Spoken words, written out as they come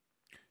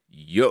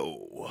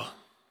Yo.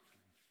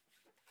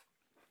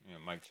 Yeah,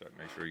 mic check.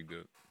 Make sure you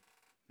good.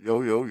 Yo.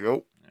 All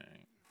right.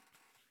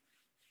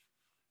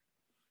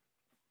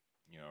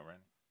 You all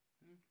ready?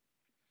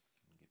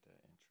 Get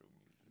that intro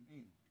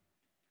music.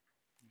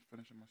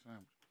 Finishing my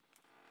sandwich.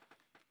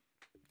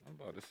 I'm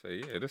about to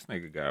say, yeah, this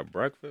nigga got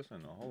breakfast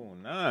and the whole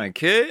nine,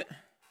 kid.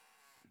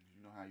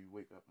 You know how you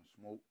wake up and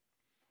smoke,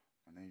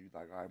 and then you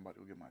like, all right, I'm about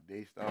to go get my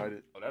day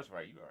started. Oh, that's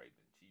right. You already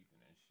been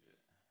chiefing and shit.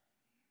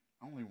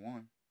 Only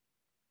one.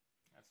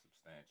 That's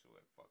substantial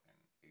at fucking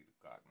 8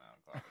 o'clock, 9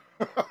 o'clock.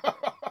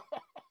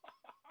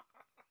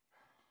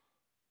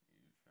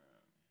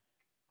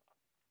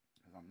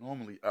 Cause I'm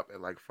normally up at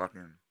like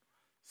fucking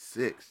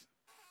 6.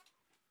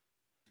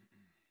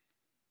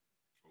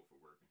 Go for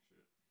work and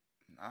shit.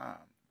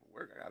 Nah, for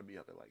work I gotta be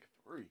up at like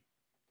 3.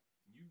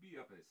 You be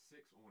up at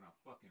 6 on a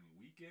fucking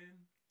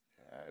weekend?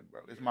 Yeah,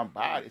 bro. It's my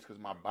body. It's cause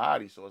my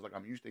body. So it's like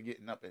I'm used to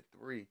getting up at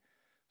 3.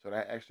 So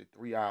that extra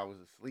 3 hours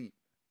of sleep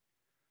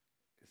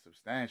is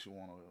substantial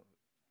on a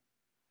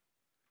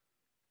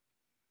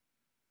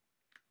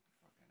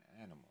Fucking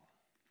animal.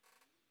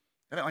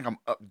 It ain't like I'm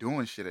up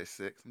doing shit at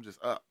 6. I'm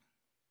just up.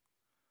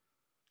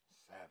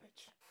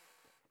 Savage.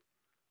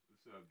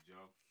 What's up,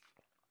 Joe?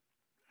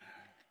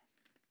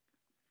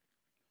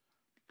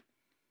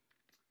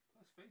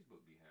 Plus,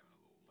 Facebook be having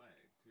a little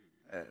lag, too.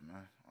 Yeah,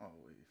 man.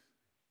 Always.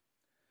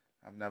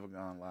 I've never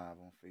gone live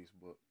on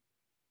Facebook.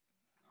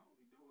 I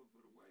only do it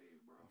for the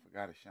wave, bro. I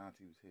forgot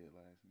Ashanti was here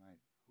last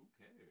night. Who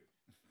cares?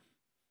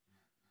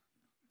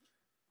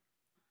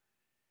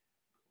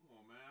 Come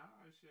on, man.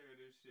 I'll share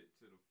this shit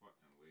to the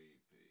fucking wave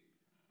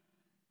page,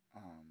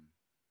 man.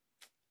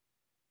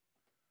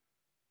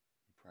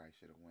 You probably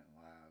should have went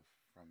live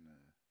from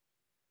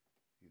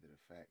either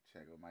the fact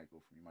check or might go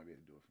from. You might be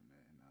able to do it from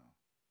there now.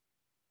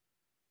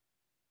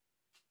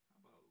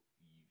 How about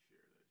you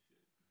share that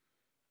shit?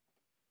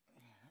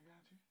 Yeah, I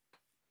got you.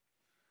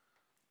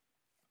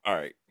 All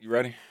right, you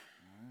ready?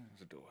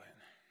 Let's do it.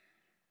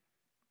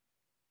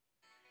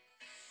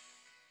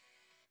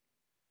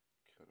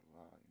 Kill the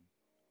volume.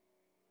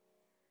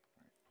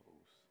 Right,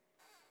 post.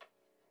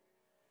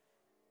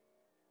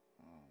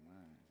 Oh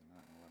man, it's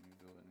not gonna let me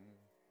do it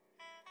neither.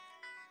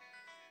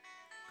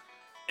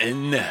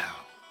 And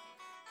now,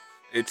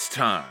 it's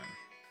time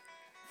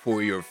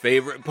for your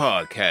favorite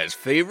podcast.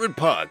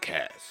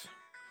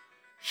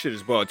 Shit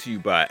is brought to you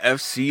by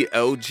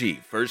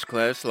FCLG, First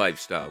Class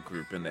Lifestyle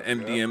Group, and the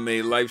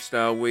MDMA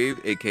Lifestyle Wave,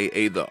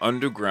 a.k.a. the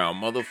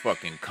Underground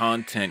Motherfucking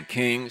Content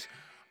Kings.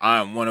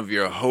 I'm one of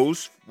your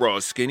hosts, Raw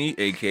Skinny,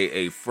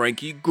 a.k.a.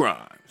 Frankie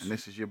Grimes. And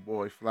this is your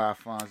boy, Fly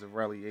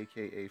Fonzarelli,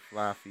 a.k.a.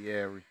 Fly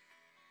Fieri.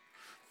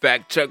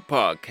 Fact Check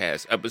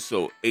Podcast,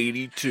 episode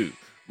 82.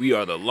 We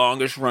are the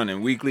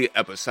longest-running weekly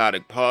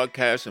episodic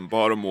podcast in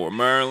Baltimore,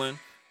 Maryland.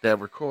 That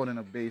record in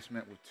a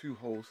basement with 2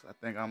 hosts. I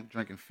think I'm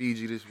drinking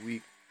Fiji this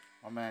week.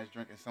 My man's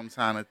drinking some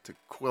kind of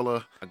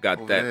tequila. I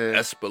got that there.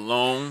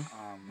 Espolón.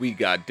 We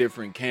got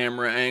different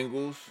camera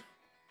angles.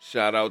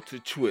 Shout out to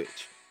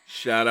Twitch.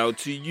 Shout out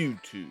to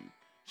YouTube.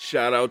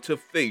 Shout out to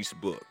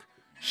Facebook.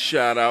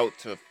 Shout out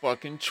to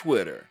fucking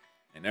Twitter.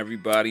 And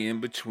everybody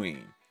in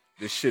between.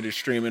 This shit is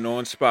streaming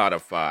on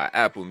Spotify,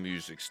 Apple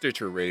Music,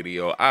 Stitcher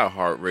Radio,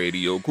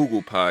 iHeartRadio,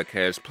 Google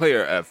Podcasts,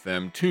 Player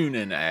FM,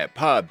 TuneIn app,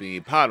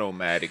 Podbean,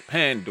 Podomatic,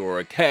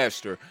 Pandora,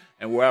 Caster,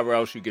 and wherever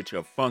else you get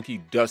your funky,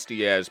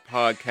 dusty-ass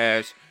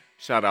podcasts.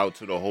 Shout out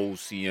to the whole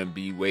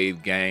CMB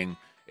Wave gang.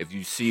 If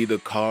you see the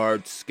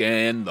card,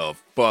 scan the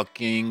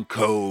fucking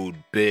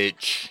code,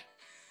 bitch.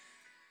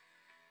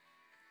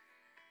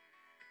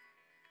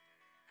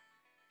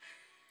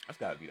 That's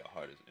gotta be the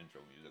hardest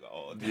intro music of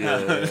all time.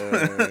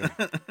 Yeah.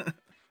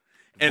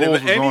 And Bulls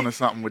if was on to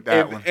something with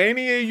that if one.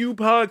 any of you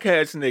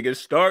podcast niggas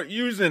start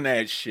using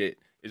that shit,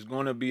 it's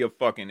gonna be a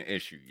fucking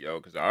issue, yo.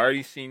 Because I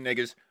already seen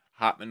niggas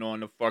hopping on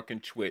the fucking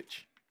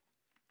Twitch.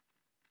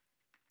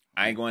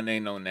 I ain't gonna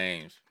name no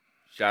names.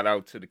 Shout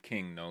out to the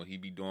king, though. He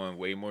be doing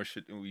way more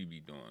shit than we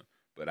be doing.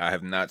 But I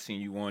have not seen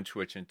you on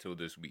Twitch until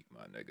this week,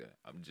 my nigga.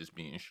 I'm just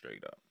being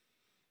straight up.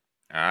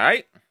 All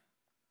right?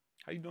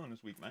 How you doing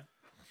this week, man?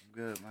 I'm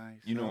good, man.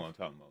 You know what I'm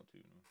talking about, too.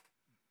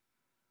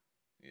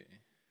 Yeah.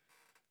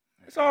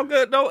 It's all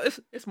good, though.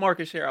 It's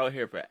market share out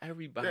here for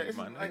everybody, Yeah,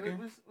 my like,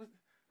 nigga.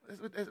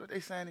 that's what they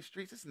say in the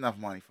streets. It's enough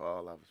money for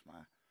all of us,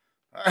 man.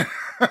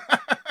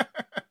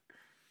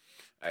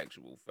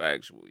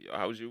 Factual, yo.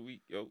 How was your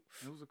week, yo?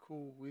 It was a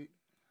cool week.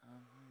 I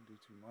didn't do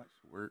too much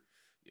work.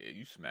 Yeah,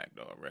 you smacked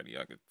already.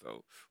 I could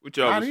tell. What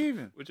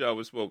y'all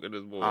was smoking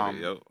this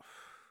morning, yo?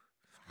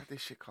 What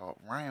this shit called?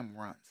 Ram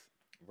runs.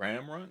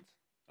 Ram runs?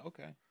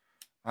 Okay.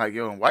 Like,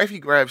 yo, and wifey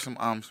grabbed some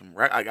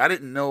like, I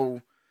didn't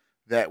know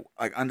that,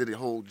 like, under the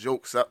whole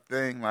jokes up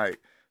thing, like,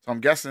 so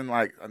I'm guessing,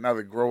 like,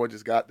 another grower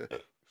just got the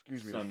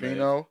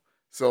pheno.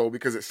 So,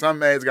 because it's some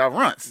meds got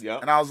runts.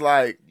 Yep. And I was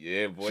like,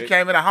 yeah, boy. She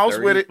came in the house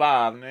with it.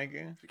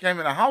 Nigga. She came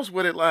in the house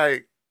with it,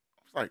 like,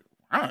 I was like,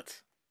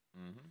 runts?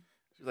 Mm-hmm.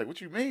 She's like, what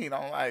you mean?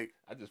 I'm like,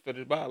 I just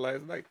finished by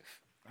last night.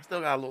 I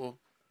still got a little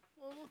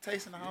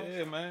taste in the house.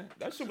 Yeah, man.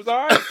 That shit was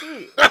all right,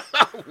 too.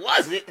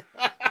 Was it?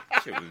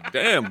 Shit was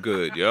damn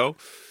good, yo.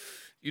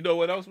 You know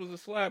what else was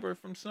a slapper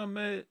from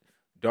Sunmed?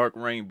 Dark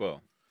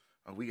Rainbow.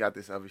 We got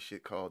this other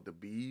shit called the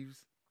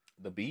Beeves.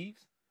 The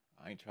Beeves?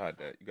 I ain't tried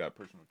that. You got a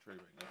personal trait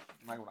right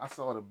now. Like when I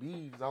saw the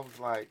Beeves, I was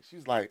like,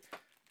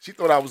 she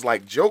thought I was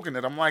like joking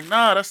it. I'm like,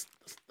 nah,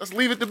 let's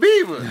leave it to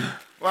Beaver.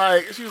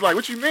 Like she was like,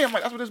 what you mean? I'm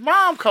like, that's what his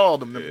mom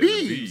called them, the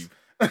Beeves.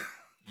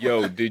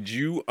 Yo, did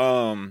y'all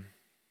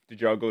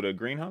go to a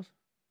greenhouse?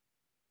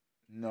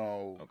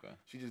 No. Okay.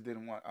 She just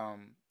didn't want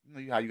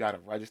you know how you gotta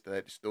register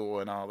at the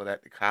store and all of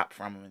that, the cop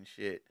from them and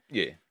shit.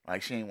 Yeah.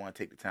 Like she didn't want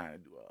to take the time to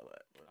do all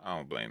that. I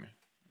don't blame her.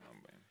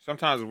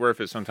 Sometimes it's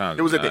worth it, sometimes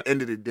it was not. At the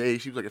end of the day.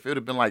 She was like, if it would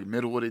have been like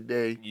middle of the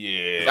day.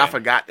 Yeah. I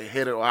forgot to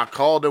hit her or I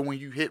called her when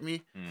you hit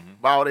me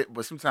about it,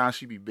 but sometimes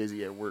she be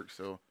busy at work,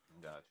 so.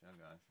 I got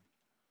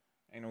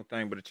you. Ain't no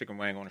thing but a chicken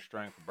wing on a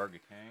string for Burger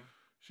King.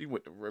 She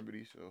went to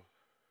Liberty, so.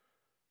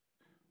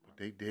 But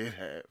they did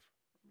have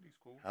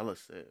cool. hella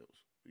sales.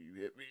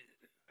 You hit me.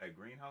 At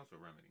Greenhouse or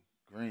Remedy?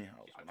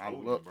 Greenhouse. Yeah, when I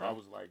looked, I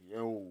was like,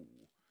 yo.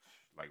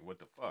 Like, what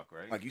the fuck,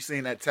 right? Like, you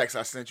seen that text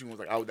I sent you and was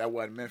like, oh, that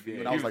wasn't meant for you.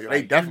 Yeah, And I was like, like,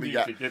 they definitely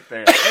got to get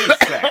there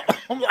ASAP.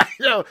 I'm like,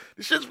 yo,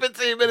 this shit's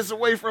 15 minutes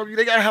away from you.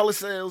 They got hella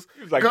sales.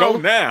 He was like, go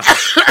now.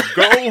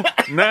 Go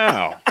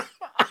now.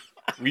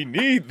 We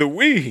need the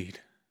weed.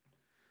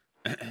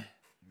 But,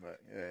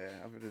 yeah,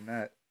 other than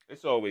that.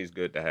 It's always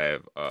good to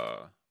have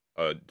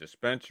a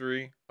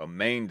dispensary, a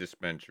main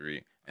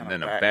dispensary, and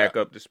then a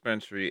backup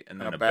dispensary,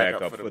 and then a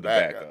backup for the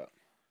backup.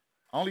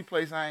 Only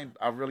place I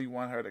really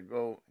want her to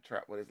go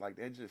trap with is like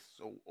they're just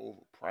so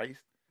overpriced.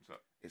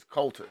 It's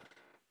Coulter.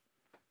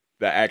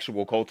 The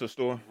actual Coulter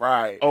store?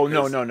 Right. Oh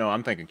no.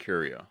 I'm thinking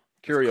Curio.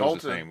 Curio's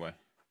the same way.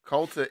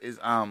 Coulter is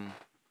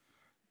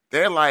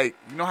they're like,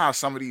 you know how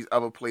some of these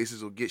other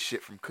places will get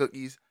shit from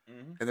Cookies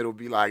and it'll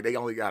be like they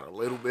only got a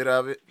little bit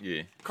of it.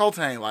 Yeah.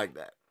 Coulter ain't like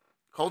that.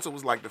 Coulter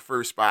was like the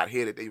first spot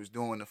here that they was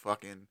doing the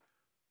fucking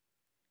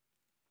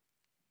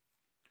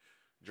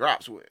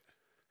drops with.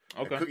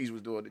 Okay. Cookies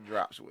was doing the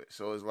drops with.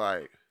 So it's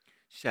like,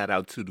 shout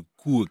out to the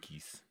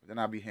Cookies. Then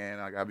I be hearing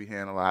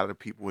a lot of the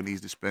people in these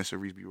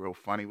dispensaries be real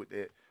funny with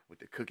the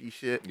cookie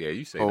shit. Yeah,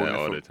 you say that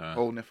all the time.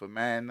 Holding it for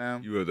man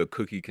them. You are the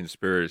cookie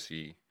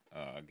conspiracy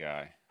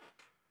guy.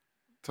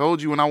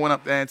 Told you when I went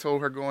up there and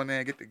told her go in there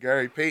and get the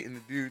Gary Payton, the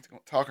dude's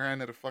gonna talk her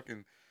into the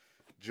fucking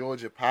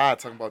Georgia pie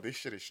talking about this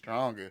shit is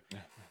stronger.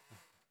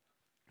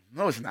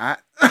 No, it's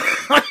not.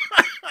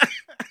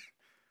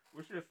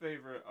 What's your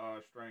favorite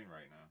strain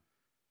right now?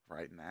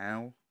 Right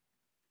now?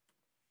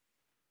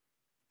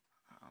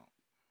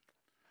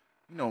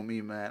 You know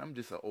me, man. I'm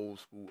just an old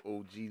school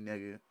OG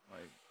nigga.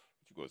 Like,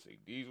 you gonna say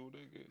Diesel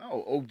nigga?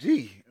 No,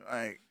 OG.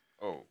 Like,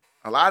 oh,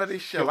 a lot of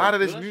this shit, a lot of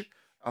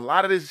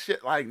this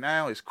shit like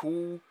now is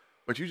cool,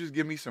 but you just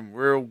give me some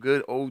real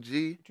good OG.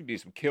 You be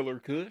some killer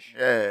Kush.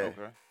 Yeah.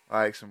 Okay.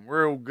 Like some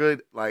real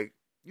good, like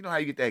you know how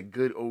you get that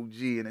good OG,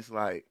 and it's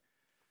like,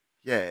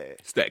 yeah,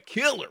 it's that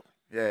killer.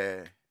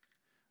 Yeah.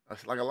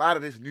 It's like a lot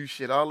of this new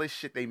shit, all this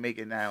shit they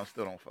making now,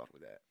 still don't fuck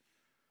with that,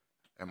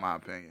 in my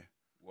opinion.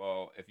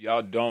 Well, if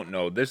y'all don't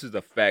know, this is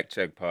the Fact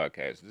Check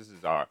Podcast. This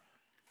is our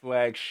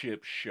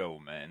flagship show,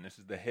 man. This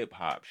is the hip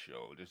hop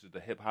show. This is the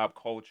hip hop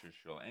culture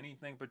show.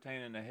 Anything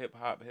pertaining to hip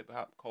hop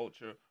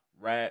culture,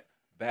 rap,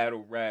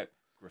 battle rap,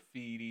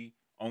 graffiti,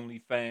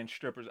 OnlyFans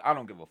strippers. I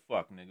don't give a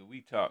fuck, nigga.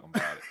 We talking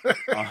about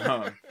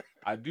it.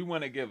 I do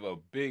want to give a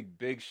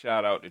big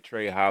shout out to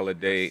Trey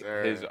Holiday.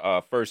 Yes, his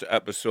first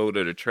episode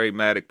of the Trey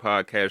Matic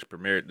podcast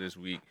premiered this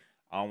week.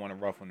 I don't want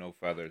to ruffle no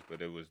feathers,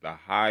 but it was the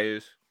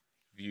highest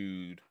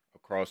viewed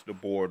across the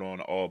board on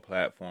all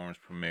platforms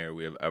premiere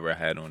we have ever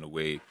had on the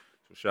Wave.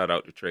 So shout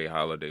out to Trey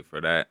Holiday for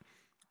that.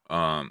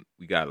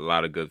 We got a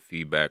lot of good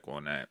feedback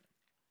on that.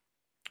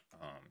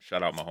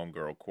 Shout out my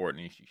homegirl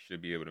Courtney. She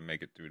should be able to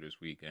make it through this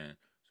weekend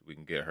so we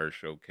can get her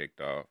show kicked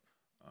off.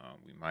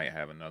 We might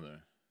have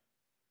another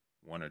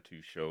 1 or 2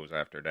 shows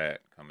after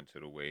that coming to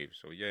the Wave.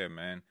 So yeah,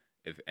 man,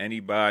 if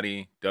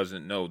anybody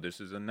doesn't know,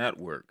 this is a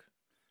network.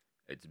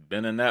 It's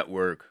been a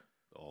network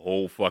the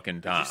whole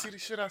fucking time. Did you see the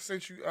shit I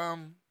sent you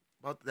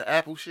about the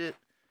Apple shit?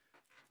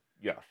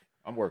 Yeah,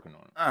 I'm working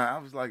on it. I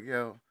was like,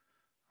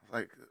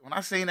 when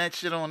I seen that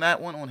shit on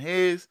that one, on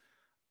his,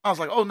 I was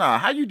like, oh, nah,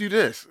 how you do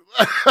this?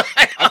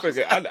 I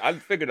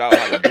figured out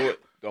how to do it.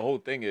 The whole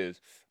thing is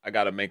I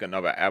got to make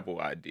another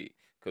Apple ID.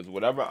 Because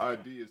whatever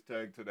ID is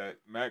tagged to that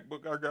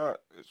MacBook I got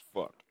is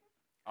fucked.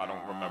 I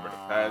don't remember the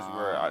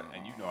password.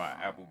 And you know how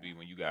Apple be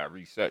when you got to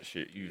reset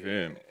shit. You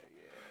feel me?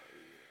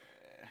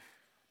 Yeah.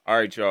 All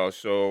right, y'all.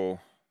 So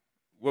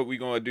what we're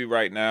going to do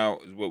right now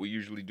is what we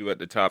usually do at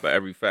the top of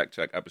every Fact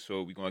Check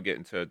episode. We're going to get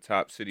into the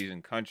top cities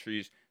and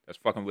countries that's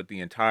fucking with the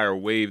entire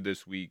Wave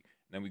this week.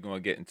 Then we're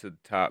going to get into the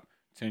top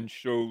 10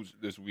 shows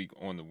this week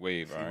on the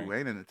Wave. See, all right? who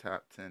ain't in the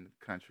top 10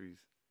 countries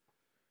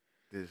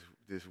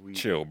this week?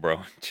 Chill,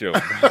 bro. Chill,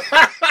 bro.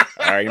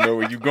 I already know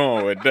where you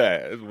going with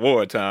that. It's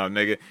wartime,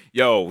 nigga.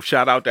 Yo,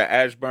 shout out to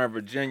Ashburn,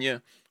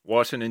 Virginia,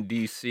 Washington,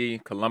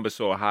 D.C., Columbus,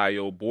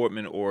 Ohio,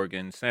 Boardman,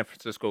 Oregon, San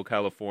Francisco,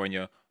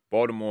 California,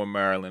 Baltimore,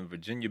 Maryland,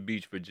 Virginia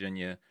Beach,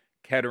 Virginia,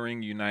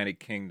 Kettering, United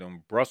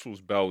Kingdom,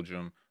 Brussels,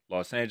 Belgium,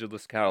 Los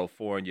Angeles,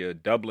 California,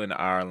 Dublin,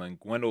 Ireland,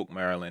 Gwynn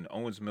Maryland,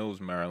 Owens Mills,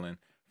 Maryland,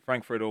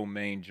 Frankfurt am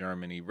Main,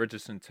 Germany,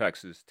 Richardson,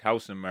 Texas,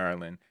 Towson,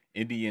 Maryland,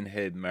 Indian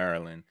Head,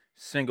 Maryland,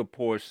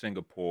 Singapore,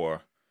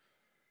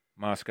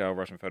 Moscow,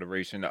 Russian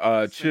Federation.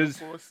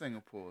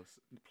 Singapore.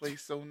 The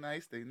place so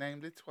nice they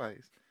named it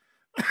twice.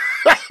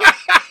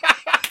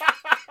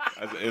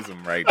 That's an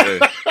ism right there.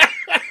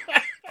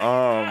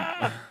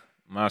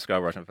 Moscow,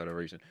 Russian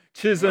Federation.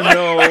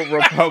 Chisinau,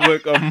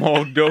 Republic of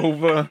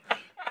Moldova.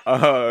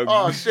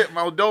 Oh shit,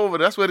 Moldova.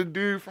 That's where the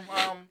dude from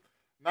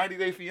 90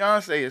 Day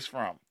Fiance is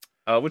from.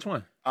 Which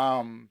one?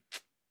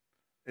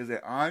 Is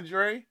it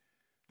Andre?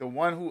 The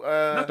one who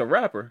not the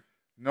rapper.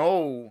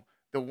 No,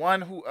 the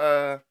one who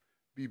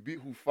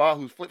who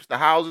flips the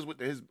houses with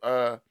his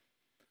wife's father.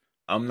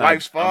 I'm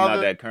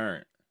not that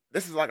current.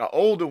 This is like an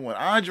older one.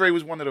 Andre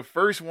was one of the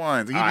first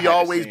ones. He be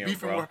always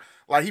beefing with,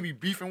 like he be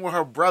beefing with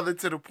her brother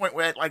to the point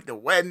where at like the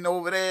wedding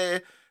over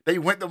there, they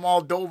went to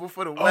Moldova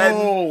for the wedding.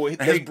 Oh,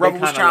 and his brother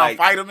was trying to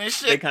fight him and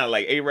shit. They kind of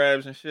like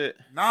Arabs and shit.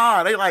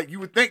 Nah, they like, you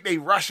would think they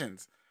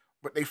Russians,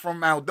 but they from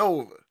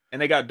Moldova.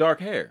 And they got dark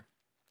hair.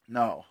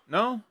 No.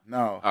 No?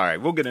 No. All right,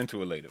 we'll get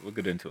into it later.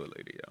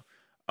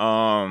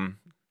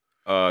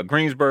 Yo.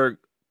 Greensburg,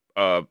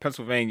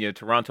 Pennsylvania,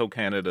 Toronto,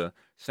 Canada,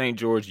 St.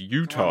 George,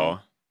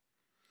 Utah.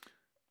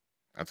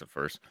 That's a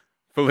first.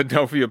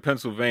 Philadelphia,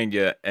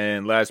 Pennsylvania,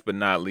 and last but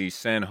not least,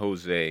 San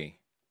Jose,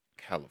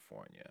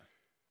 California.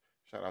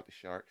 Shout out the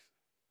Sharks.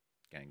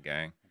 Gang,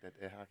 gang. That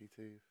their hockey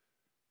team.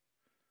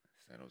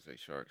 San Jose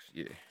Sharks,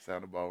 yeah.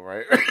 Sound about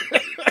right.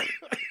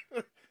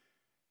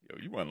 Yo,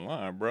 you wasn't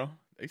lying, bro.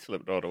 They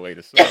slipped all the way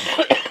to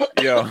something.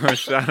 Yo,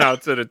 shout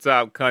out to the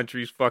top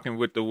countries fucking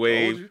with the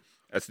wave.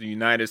 That's the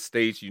United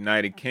States,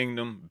 United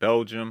Kingdom,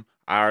 Belgium,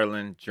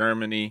 Ireland,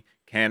 Germany,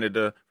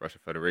 Canada, Russian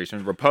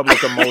Federation,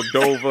 Republic of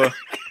Moldova,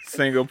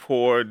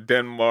 Singapore,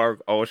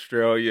 Denmark,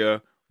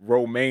 Australia,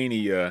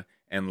 Romania,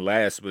 and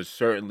last but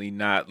certainly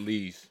not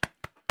least,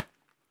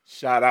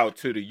 shout out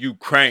to the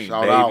Ukraine,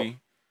 shout baby. Out.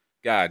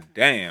 God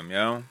damn,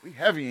 yo. We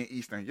heavy in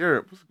Eastern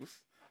Europe.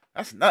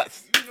 That's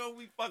nuts. You know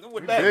we fucking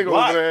with that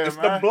block. There, it's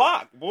man. The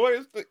block, boy.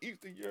 It's the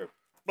Eastern Europe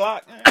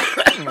block.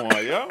 Come on,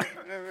 yo. You know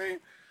what I mean?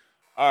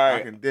 All right.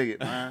 I can dig it,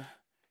 man.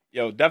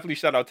 Yo, definitely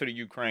shout out to the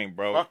Ukraine,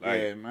 bro. Fuck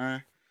yeah,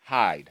 man.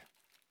 Hide.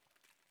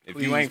 If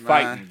Please, you ain't man.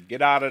 fighting,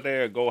 get out of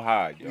there. Go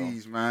hide, yo.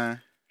 Please,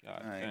 man.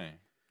 God dang.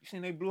 You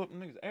seen they blew up the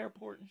niggas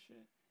airport and shit?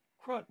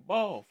 Crut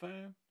ball,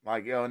 fam.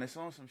 Like, yo, and it's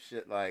on some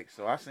shit like,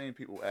 so I seen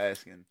people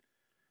asking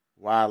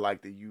why,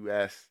 like, the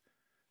U.S.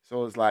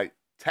 So it's like,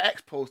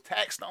 Tax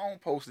Stone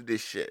posted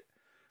this shit.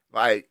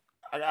 Like,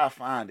 I gotta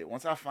find it.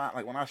 Once I find,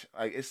 like,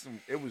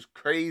 it was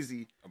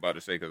crazy. I'm about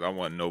to say, because I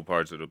want no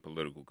parts of the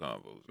political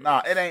convos.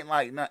 Nah, it ain't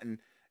like nothing.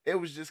 It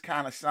was just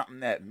kind of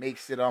something that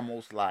makes it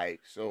almost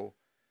like, so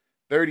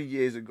 30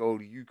 years ago,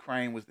 the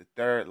Ukraine was the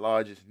third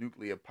largest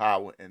nuclear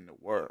power in the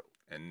world.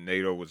 And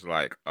NATO was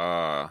like,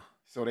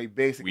 so they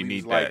basically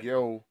was like,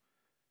 yo,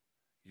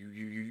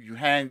 you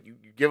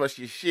give us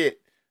your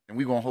shit, and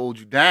we gonna hold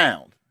you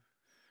down.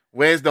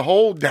 Where's the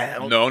hold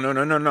down?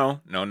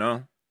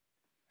 No.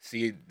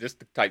 See, this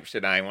the type of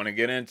shit I ain't want to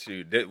get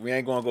into. We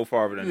ain't going to go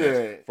farther than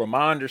this. From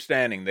my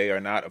understanding, they are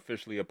not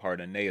officially a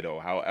part of NATO.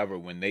 However,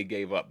 when they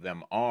gave up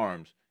them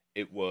arms,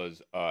 it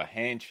was a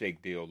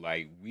handshake deal.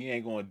 Like, we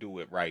ain't going to do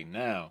it right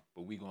now,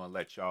 but we going to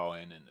let y'all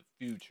in the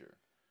future.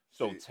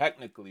 So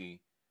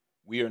technically,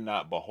 we are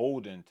not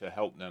beholden to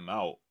help them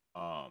out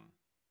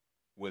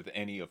with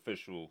any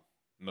official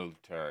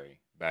military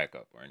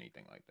backup or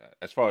anything like that,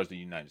 as far as the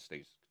United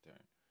States is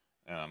concerned.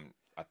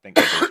 I think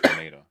it goes for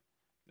NATO.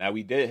 Now,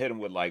 we did hit them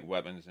with, like,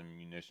 weapons and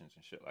munitions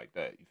and shit like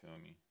that. You feel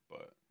me?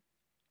 But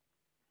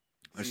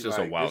it's just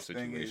like, a wild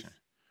situation.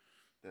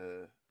 We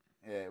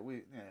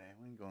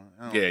ain't going.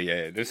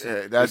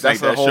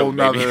 That's a whole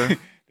nother.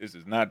 This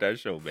is not that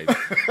show, baby.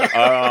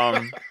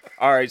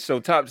 All right, so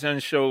top 10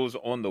 shows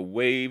on the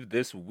wave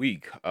this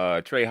week.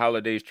 Trey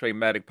Holiday's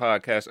Trey-Matic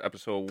Podcast,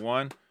 Episode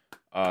 1.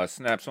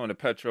 Snaps on the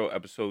Petro,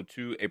 Episode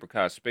 2.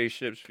 Apricot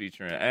Spaceships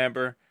featuring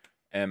Amber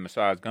and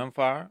Massage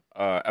Gunfire.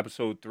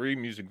 Episode 3,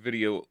 Music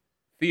Video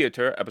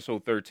Theater,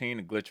 Episode 13,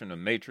 The Glitch in the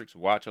Matrix,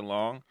 Watch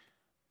Along.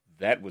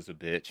 That was a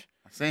bitch.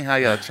 I seen how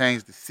y'all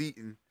changed the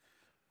seating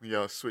when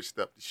y'all switched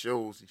up the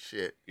shows and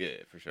shit. Yeah,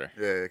 for sure.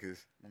 Yeah,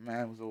 because my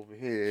man was over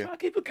here. Trying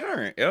to keep it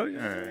current, yo.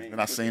 And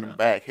I seen him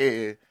back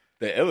here.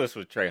 The illest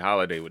was Trey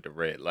Holiday with the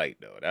red light,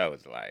 though. That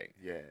was like...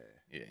 Yeah,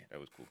 that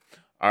was cool.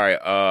 All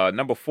right,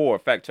 number 4,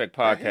 Fact Check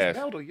Podcast. His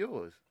belt or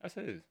yours? That's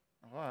his.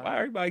 Wow. Why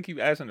everybody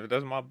keep asking if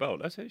that's my belt?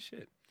 That's his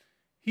shit.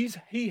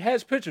 He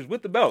has pictures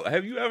with the belt.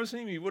 Have you ever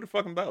seen me with a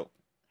fucking belt?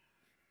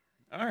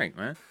 All right,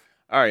 man.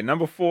 All right,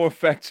 number 4,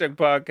 Fact Check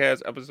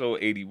Podcast, Episode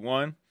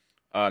 81.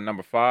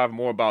 Number 5,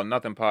 More About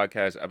Nothing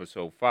Podcast,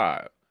 Episode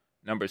 5.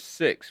 Number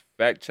 6,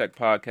 Fact Check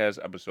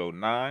Podcast, Episode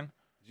 9.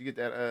 Did you get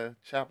that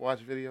Chop Watch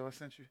video I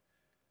sent you?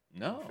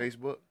 No. On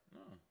Facebook? No.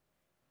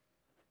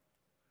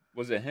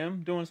 Was it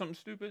him doing something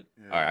stupid?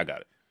 Yeah. All right, I got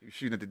it. You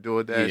shooting at the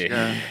DoorDash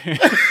guy?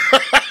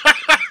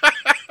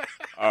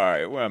 All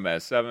right, where I'm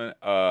at, 7.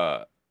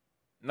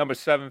 Number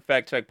 7,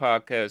 Fact Check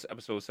Podcast,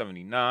 episode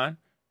 79.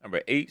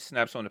 Number 8,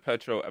 Snaps on the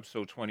Petro,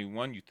 episode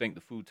 21. You think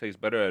the food tastes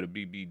better at a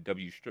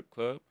BBW strip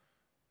club?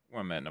 Where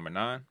am I at? Number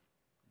 9.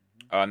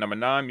 Number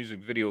 9, Music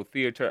Video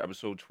Theater,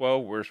 episode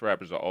 12. Worst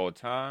rappers of all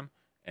time.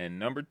 And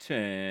number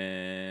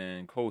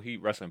 10, Cold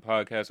Heat Wrestling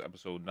Podcast,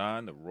 episode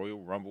 9. The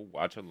Royal Rumble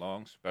Watch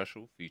Along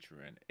special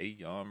featuring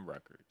Ayon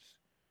Records.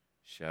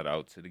 Shout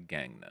out to the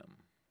gang them.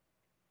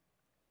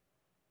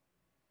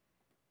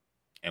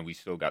 And we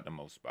still got the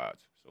most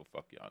spots. So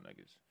fuck y'all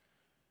niggas.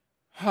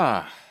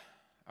 All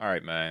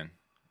right, man.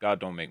 God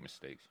don't make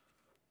mistakes.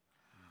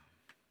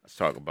 Let's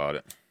talk about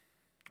it.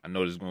 I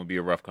know this is going to be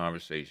a rough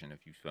conversation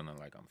if you feeling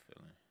like I'm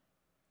feeling.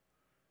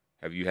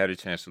 Have you had a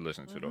chance to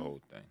listen to the whole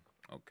thing?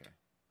 Okay.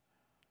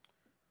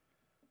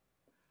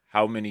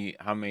 How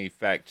many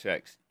fact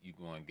checks you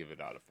going to give it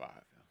out of 5?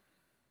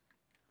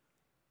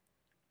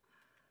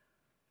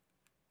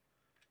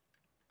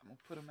 I'm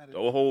gonna put him at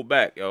Don't hold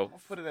back, yo. I'm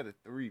gonna put it at a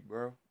 3,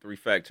 bro. 3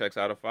 fact checks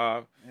out of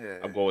 5? Yeah.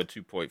 I'm going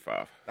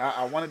 2.5.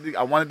 I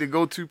wanted to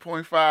go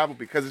 2.5, but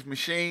because it's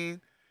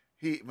Machine,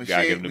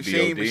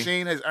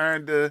 Machine has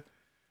earned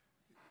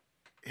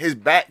his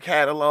back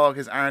catalog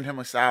has earned him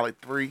a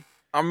solid 3.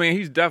 I mean,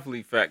 he's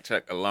definitely fact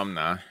check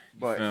alumni.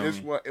 But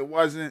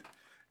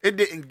it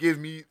didn't give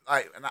me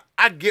like, and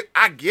I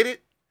get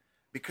it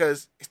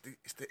because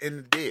it's the end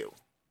of the deal.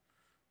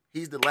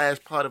 He's the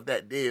last part of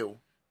that deal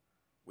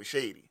with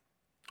Shady.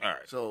 All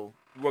right. So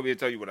you want me to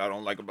tell you what I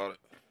don't like about it?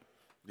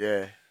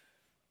 Yeah.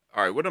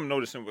 All right. What I'm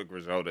noticing with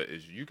Griselda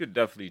is you could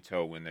definitely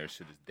tell when their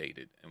shit is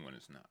dated and when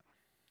it's not.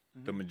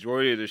 Mm-hmm. The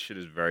majority of this shit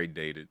is very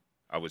dated.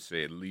 I would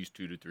say at least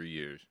 2 to 3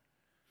 years.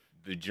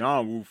 The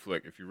John Woo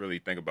flick, if you really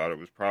think about it,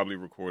 was probably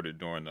recorded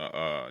during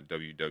the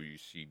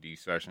WWCD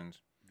sessions.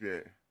 Yeah.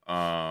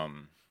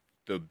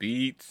 The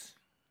beats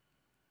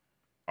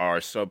are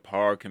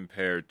subpar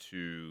compared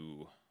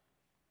to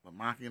La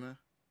Machina.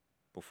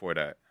 Before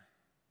that.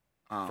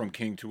 From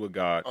King to a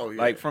God. Oh yeah.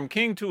 Like from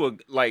King to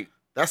a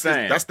that's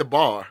the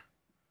bar.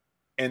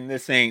 And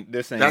this ain't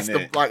that's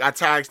it. I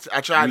tried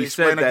to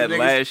explain that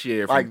last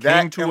year. From like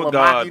King to a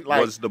God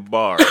was the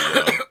bar.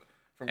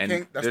 From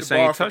King, that's the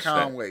bar for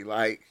Conway.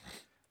 Like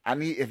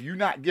if you're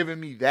not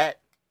giving me that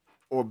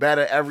or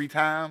better every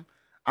time,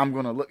 I'm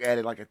gonna look at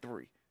it like a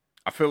 3.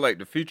 I feel like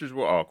the features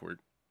were awkward.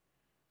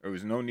 There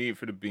was no need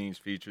for the Beans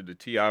feature. The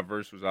T.I.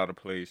 verse was out of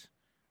place.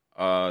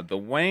 The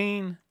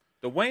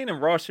Wayne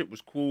and Raw shit was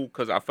cool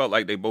because I felt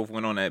like they both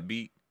went on that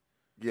beat.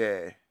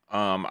 Yeah.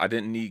 I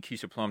didn't need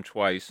Keisha Plum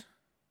twice.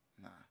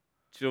 Nah.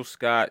 Jill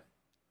Scott.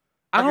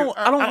 I don't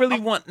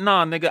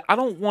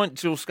want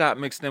Jill Scott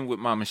mixed in with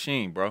my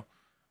Machine, bro.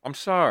 I'm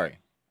sorry.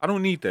 I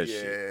don't need that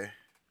shit. Yeah.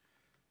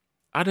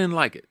 I didn't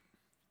like it.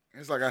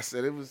 It's like I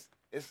said,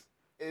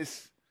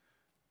 it's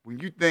when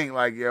you think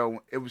like,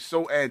 yo, it was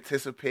so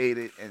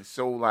anticipated and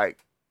so like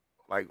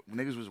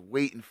niggas was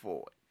waiting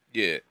for it.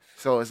 Yeah.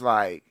 So it's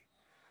like,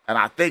 and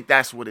I think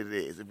that's what it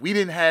is. If we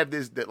didn't have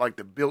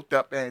the built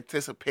up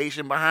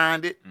anticipation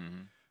behind it,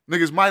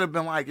 niggas might have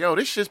been like, yo,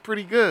 this shit's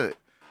pretty good.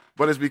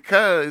 But it's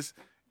because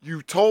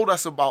you told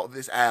us about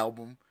this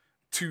album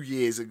 2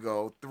 years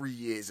ago, 3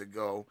 years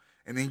ago,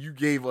 and then you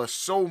gave us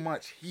so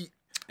much heat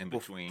in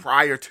between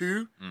prior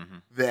to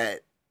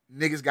that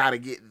niggas got to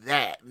get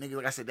that. Niggas,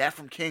 like I said, that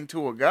from King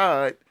to a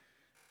God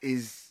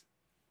is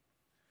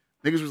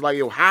niggas was like,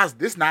 yo, how's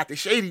this not the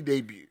Shady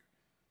debut?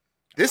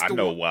 I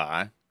know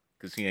why.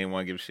 Because he ain't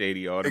want to give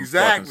Shady all them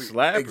fucking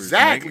slappers.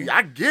 Exactly. Nigga.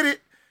 I get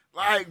it.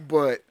 Like,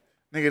 but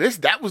nigga,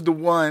 that was the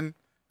one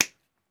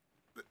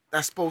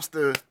that's supposed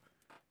to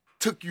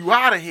took you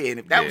out of here. And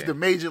if that was the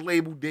major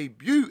label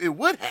debut, it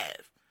would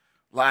have.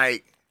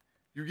 Like,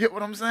 you get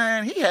what I'm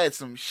saying? He had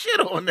some shit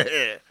on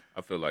there.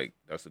 I feel like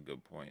that's a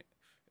good point.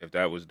 If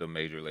that was the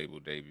major label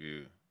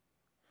debut.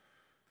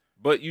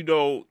 But, you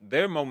know,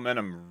 their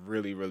momentum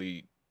really,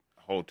 really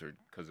halted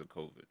because of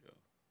COVID, yo.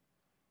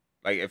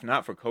 Like, if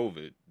not for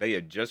COVID, they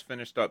had just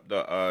finished up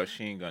the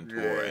Sheen Gun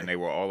tour, and they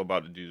were all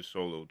about to do the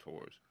solo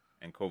tours,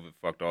 and COVID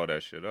fucked all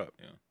that shit up,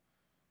 you know.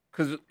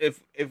 Because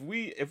if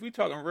we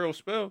talking real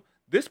spell,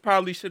 this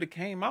probably should have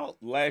came out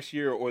last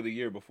year or the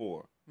year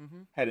before,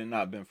 had it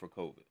not been for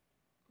COVID.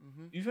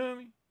 You feel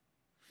me?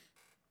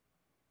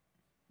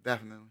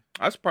 Definitely.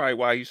 That's probably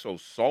why he's so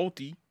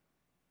salty.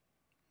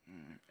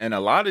 And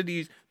a lot of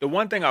these, the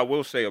one thing I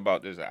will say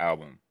about this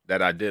album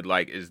that I did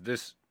like is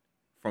this,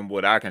 from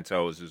what I can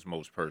tell, is his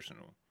most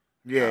personal.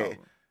 Yeah, album.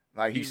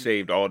 Like he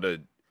saved all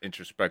the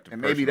introspective.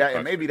 And maybe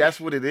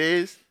that's what it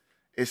is.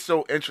 It's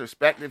so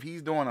introspective.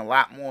 He's doing a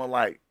lot more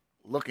like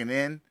looking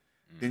in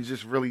than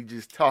just really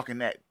just talking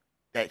that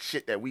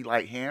shit that we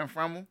like hearing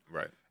from him.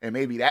 Right. And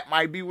maybe that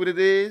might be what it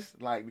is.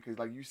 Like, because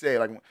like you said,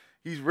 like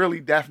he's really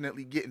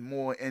definitely getting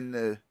more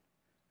into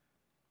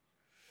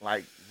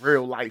like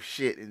real life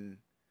shit, and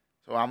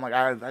so I'm like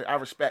I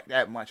respect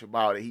that much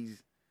about it.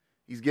 He's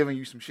giving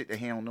you some shit that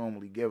he don't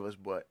normally give us,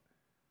 but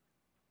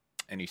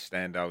any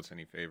standouts,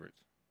 any favorites?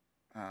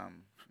 Let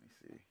me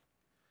see.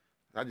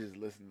 I just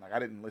listened. Like I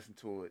didn't listen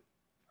to it.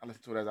 I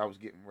listened to it as I was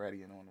getting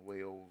ready and on the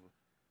way over.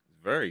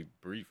 very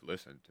brief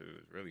listen to.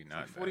 It's really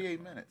not like 48 that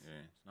long. minutes.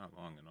 Yeah, it's not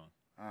long at all.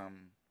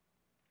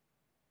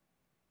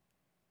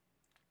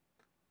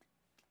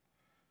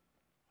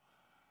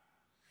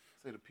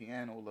 Say the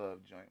Piano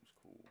Love joint was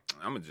cool.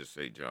 I'm gonna just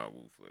say Ja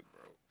Rule flick,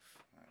 bro.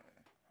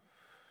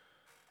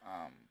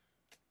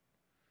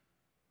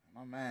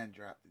 My man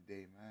dropped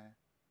today, man.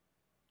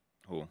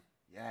 Who?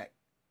 Yak.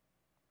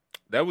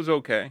 That was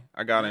okay.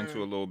 I got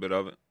into a little bit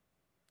of it.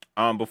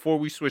 Before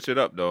we switch it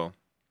up though,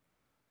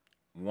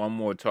 one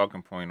more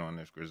talking point on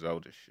this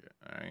Griselda shit.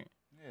 All right.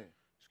 Yeah.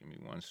 Just give me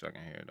 1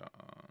 second here.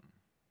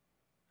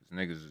 Cause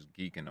niggas is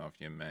geeking off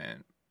your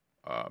man,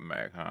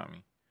 Mac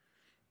Homie.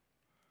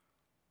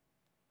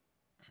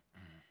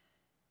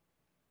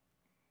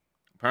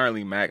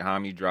 Apparently, Mac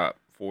Homie dropped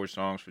 4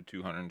 songs for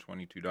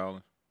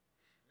 $222.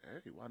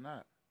 Hey, why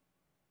not?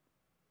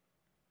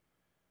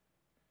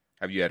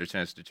 Have you had a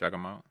chance to check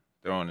them out?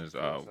 They're on his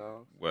they're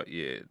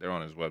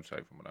on his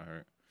website from what I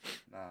heard.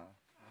 Nah,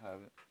 I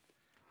haven't.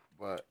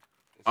 But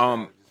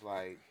it's just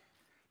like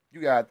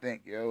you gotta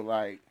think, yo,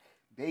 like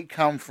they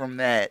come from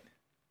that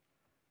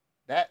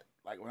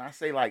like when I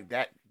say like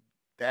that's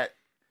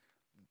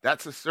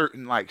a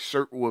certain like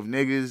circle of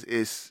niggas.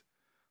 It's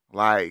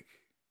like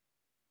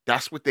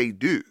that's what they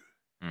do.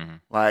 Mm-hmm.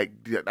 Like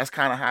that's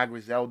kind of how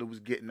Griselda was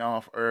getting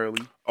off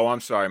early. Oh, I'm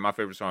sorry. My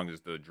favorite song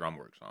is the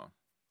Drumwork song.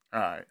 All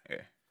right.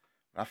 Yeah.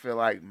 I feel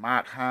like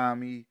Mock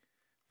Homie,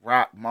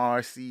 Rock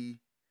Marcy,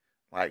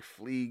 like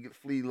Flea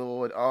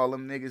Lord, all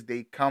them niggas,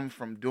 they come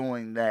from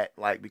doing that,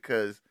 like,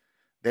 because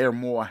they're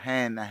more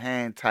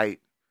hand-to-hand type,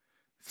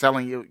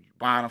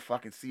 buying a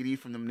fucking CD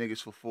from them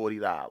niggas for $40.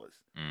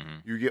 Mm-hmm.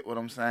 You get what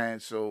I'm saying?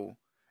 So,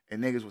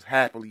 and niggas was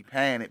happily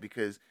paying it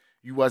because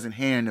you wasn't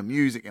hearing the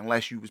music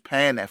unless you was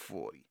paying that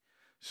 40.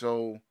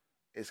 So,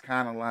 it's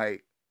kind of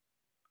like,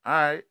 all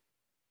right,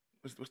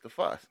 what's the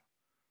fuss?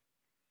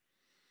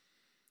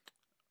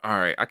 All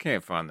right, I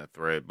can't find the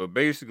thread, but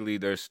basically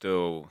they're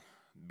still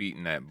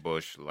beating that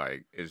bush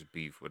like it's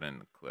beef within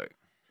the clique.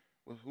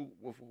 With who?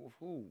 With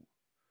who?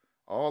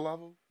 All of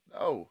them?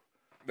 No.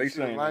 They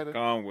saying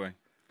Conway.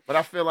 But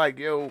I feel like,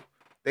 yo,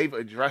 they've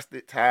addressed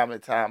it time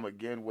and time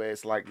again where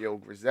it's like, yo,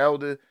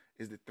 Griselda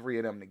is the three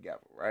of them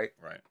together, right?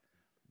 Right.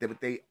 But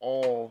they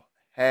all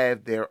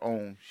have their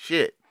own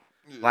shit.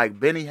 Yeah. Like,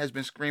 Benny has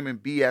been screaming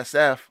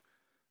BSF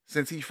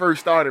since he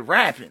first started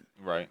rapping.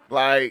 Right.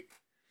 Like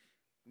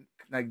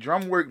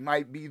Drumwork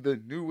might be the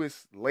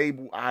newest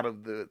label out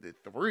of the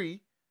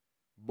three,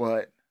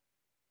 but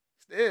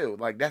still,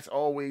 like, that's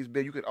always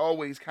been, you could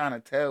always kind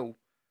of tell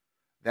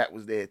that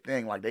was their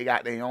thing. Like, they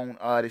got their own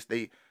artists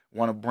they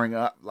want to bring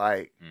up.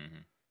 Like,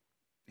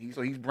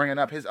 he's bringing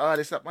up his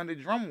artists up under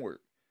Drumwork.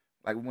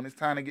 Like, when it's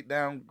time to get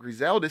down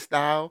Griselda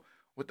style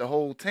with the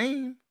whole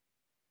team.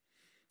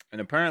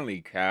 And apparently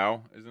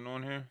Cal isn't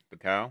on here. The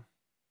Cal.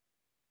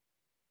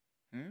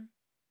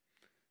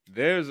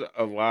 There's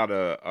a lot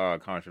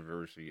of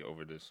controversy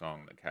over this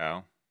song, The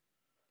Cal.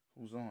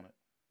 Who's on it?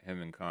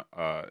 Him and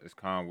it's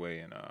Conway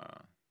and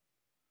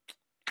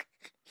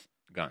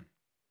Gun.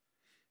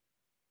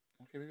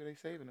 Okay, maybe they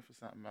saving it for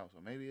something else,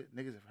 or maybe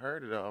niggas have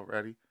heard it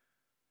already.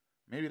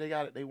 Maybe they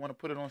got it. They want to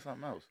put it on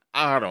something else.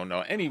 I don't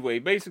know. Anyway,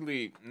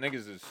 basically,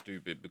 niggas is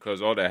stupid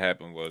because all that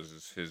happened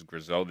was his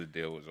Griselda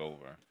deal was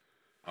over,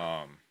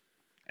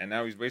 and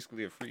now he's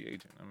basically a free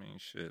agent. I mean,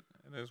 shit,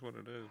 it is what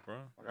it is, bro.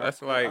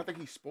 I think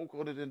he spoke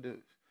on it in the.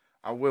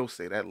 I will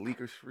say that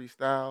Leakers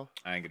freestyle.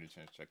 I ain't get a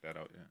chance to check that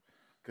out yet.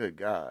 Good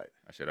God.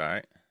 I should, all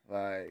right.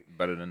 Like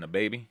better than the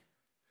Baby.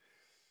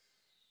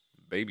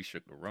 Baby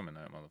shook the room in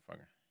that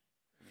motherfucker.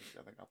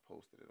 I think I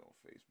posted it on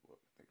Facebook.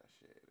 I think I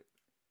shared it.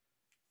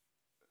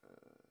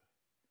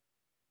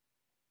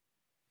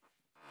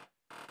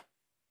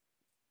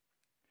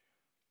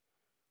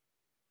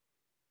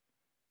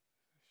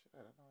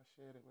 I know I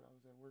shared it when I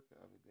was at work the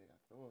other day. I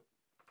thought.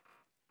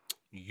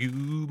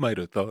 You might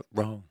have thought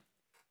wrong.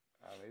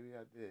 Maybe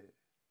I did.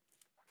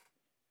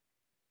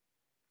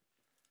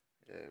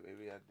 Yeah,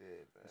 maybe I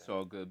did. Man. It's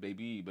all good,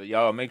 baby. But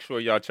y'all, make sure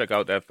y'all check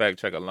out that Fact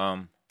Check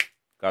alum.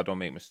 God don't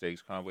make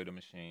mistakes. Conway the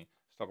Machine.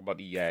 Let's talk about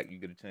the Yak. You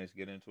get a chance to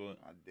get into it?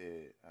 I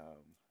did.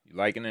 You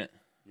liking it?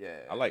 Yeah.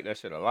 I like that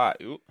shit a lot,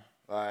 dude.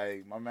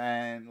 Like, my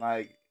man,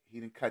 like, he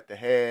didn't cut the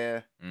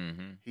hair.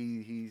 Mm-hmm.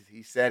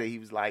 He said it. He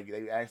was like,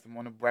 they asked him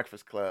on the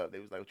Breakfast Club. They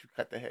was like, what you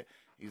cut the hair?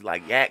 He's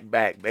like, Yak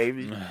back,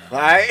 baby.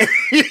 Like,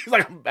 he's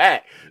like, I'm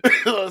back.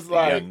 So it's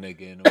like, young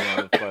nigga in the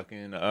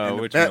motherfucking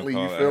what Bentley,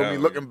 you feel me?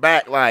 Looking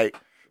back, like,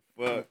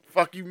 what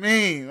fuck you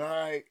mean?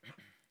 Like,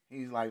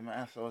 he's like,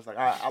 man. So it's like,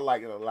 I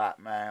like it a lot,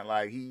 man.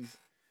 Like, he's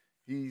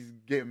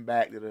getting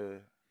back to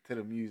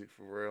the music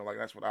for real. Like,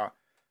 that's what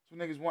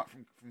niggas want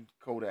from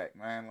Kodak,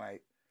 man.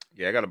 Like,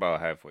 yeah, I got about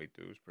halfway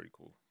through. It's pretty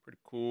cool. Pretty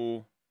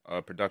cool.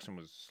 Production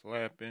was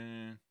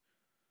slapping.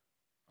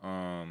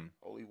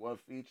 Only one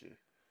feature.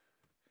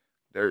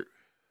 Dirt.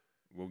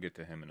 We'll get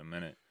to him in a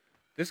minute.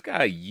 This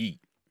guy Yeat.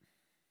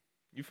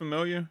 You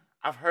familiar?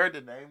 I've heard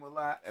the name a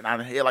lot, and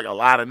I hear like a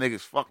lot of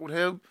niggas fuck with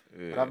him,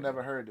 but I've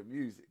never heard the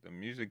music. The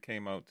music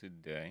came out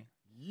today.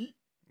 Yeet.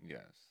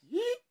 Yes.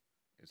 Yeet.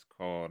 It's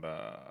called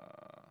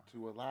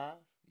Too Alive?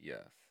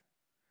 Yes.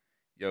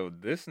 Yo,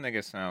 this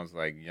nigga sounds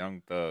like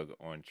Young Thug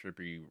on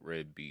Trippy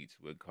Red Beats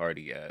with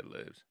Cardi ad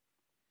libs.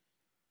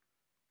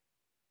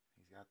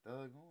 He's got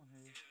Thug on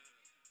here.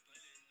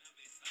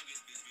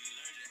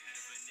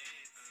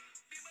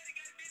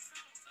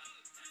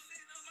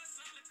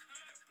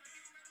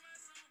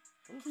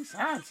 Who's he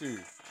signed to?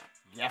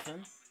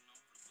 Geffen.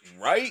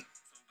 Right?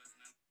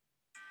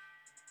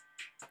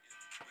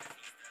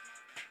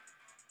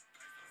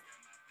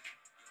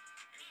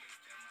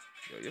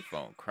 Yo, your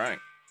phone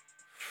crank.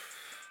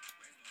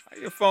 How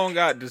your phone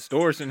got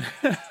distortion?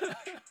 That's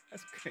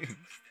crazy.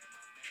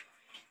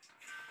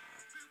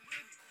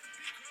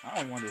 I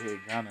don't want to hear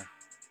Gunna.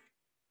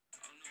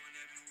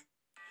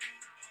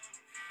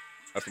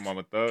 That's the one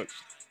with Thug.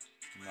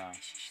 Nah.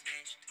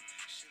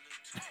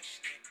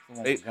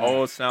 They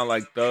all sound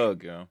like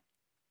Thug, yo.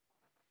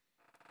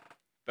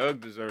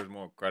 Thug deserves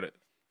more credit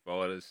for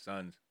all his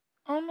sons.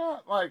 I'm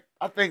not like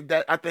I think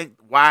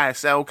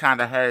YSL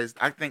kind of has.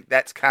 I think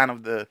that's kind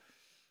of the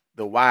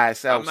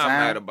YSL. I'm not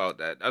mad about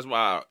that. That's why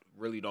I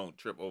really don't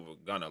trip over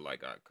Gunna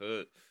like I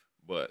could.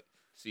 But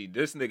see,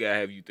 this nigga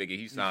have you thinking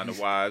he signed to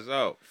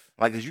YSL.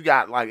 Like, cause you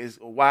got like it's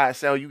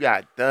YSL. You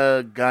got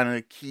Thug,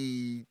 Gunna,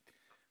 Key.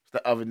 What's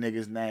the other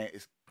nigga's name?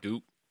 It's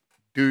Duke.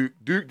 Duke,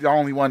 the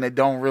only one that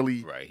don't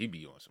really. Right, he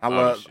be on some.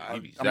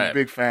 I'm a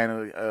big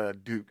fan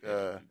of Duke.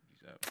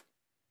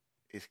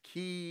 It's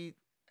Key,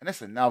 and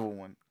that's another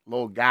one.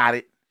 Lil Got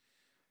It.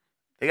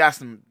 They got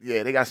some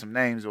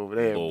names over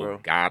there, Lil bro.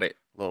 Got It.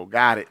 Lil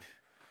Got It.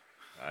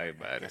 I ain't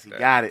mad at He that.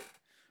 got it.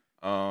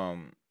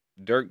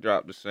 Dirk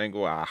dropped the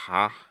single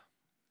Aha.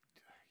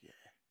 Yeah.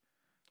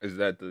 Is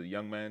that the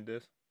Young Man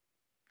disc?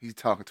 He's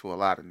talking to a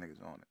lot of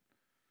niggas on it.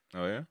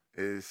 Oh yeah?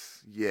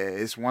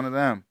 It's one of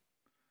them.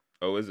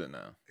 Oh, is it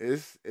now?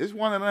 It's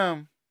one of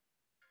them.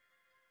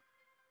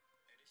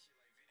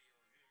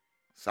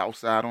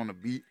 Southside on the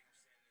beat.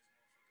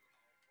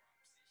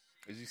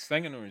 Is he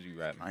singing or is he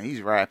rapping? Nah,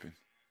 he's rapping.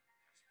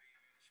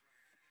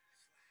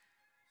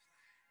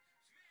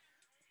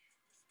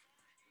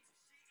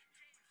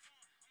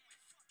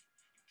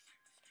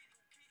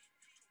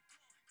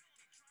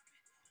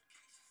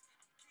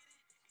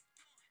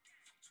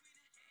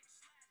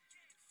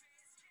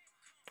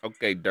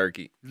 Okay,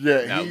 Dirkie.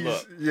 Yeah, now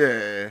look.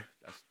 Yeah.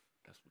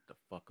 That's what the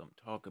fuck I'm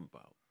talking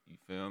about. You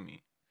feel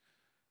me?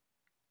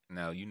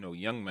 Now you know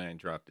Young Man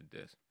dropped the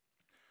disc.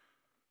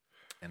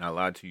 And I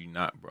lied to you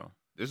not, bro.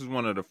 This is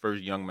one of the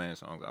first Young Man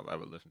songs I've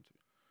ever listened to.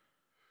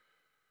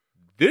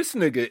 This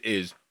nigga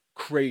is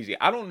crazy.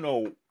 I don't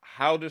know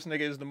how this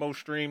nigga is the most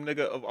streamed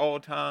nigga of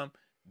all time.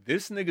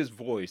 This nigga's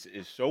voice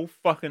is so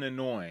fucking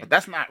annoying. But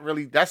that's not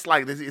really. That's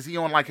like. Is he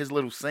on like his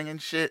little singing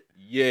shit?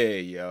 Yeah,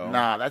 yo.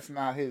 Nah, that's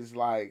not his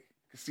like.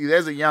 See,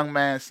 there's a Young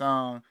Man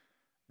song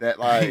that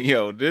like.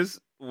 Yo, this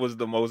was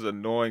the most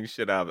annoying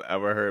shit I've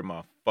ever heard in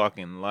my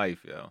fucking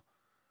life, yo.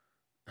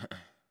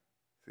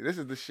 See, this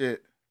is the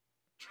shit.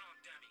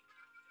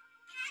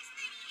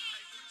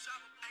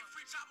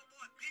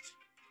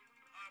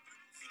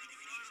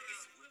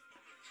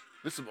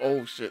 This is some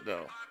old shit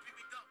though.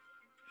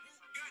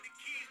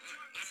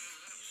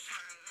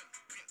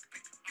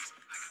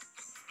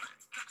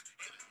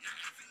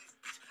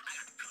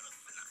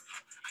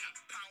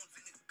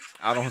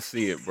 I don't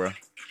see it, bro.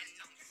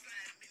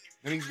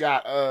 Then he's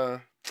got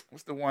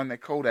what's the one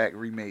that Kodak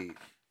remade?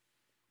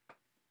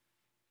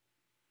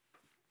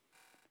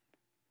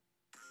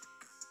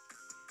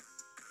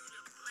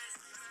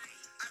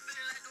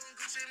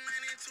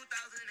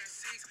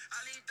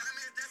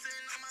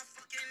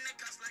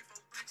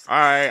 All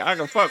right, I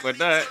can fuck with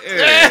that.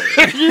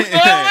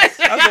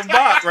 Yeah. That's a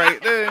bop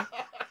right there.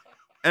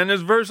 And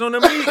his verse on the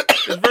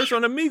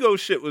Migos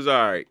shit was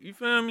alright. You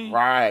feel me?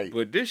 Right.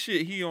 But this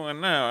shit he on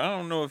now, I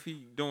don't know if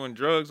he doing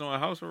drugs on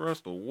house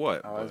arrest or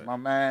what. Oh, it's my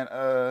man.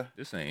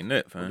 This ain't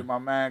it, fam. What did my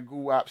man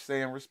Guwap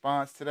say in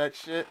response to that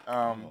shit?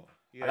 I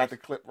got the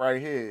clip right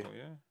here. Oh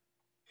yeah.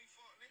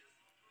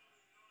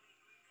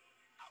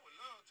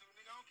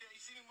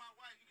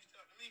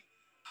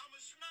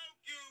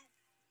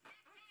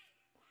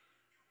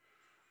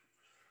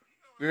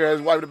 You hear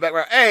his wife in the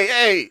background. Hey,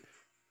 hey.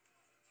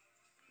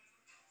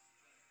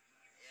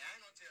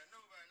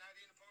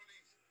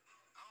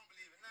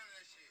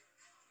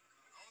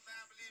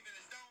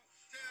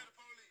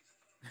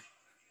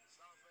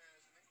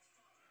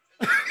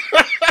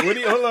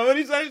 Hold on, what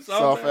he say?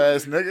 Soft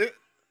ass nigga.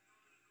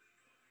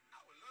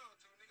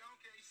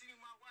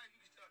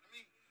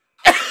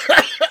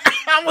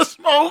 I'ma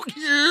smoke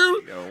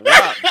you. Yo,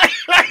 WAP.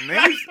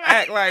 Niggas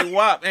act like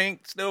WAP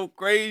ain't still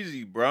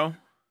crazy, bro.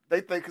 They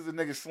think because the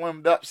nigga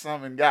slimmed up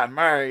some and got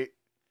married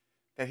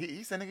that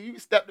he said, nigga, you can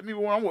step to me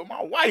when I'm with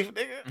my wife,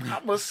 nigga.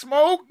 I'ma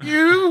smoke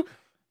you.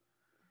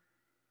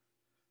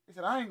 He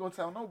said, I ain't gonna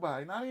tell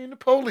nobody, not even the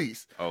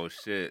police. Oh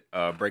shit.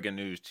 Breaking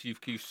news.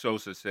 Chief Keef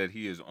Sosa said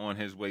he is on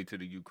his way to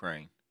the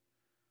Ukraine.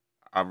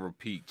 I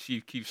repeat,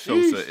 Chief Keef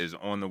Sosa is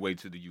on the way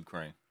to the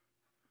Ukraine.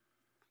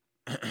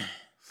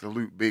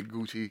 Salute Big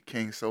Gucci,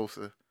 King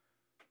Sosa.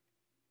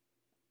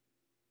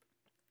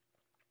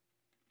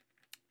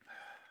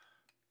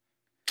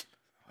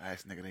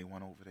 Last nigga they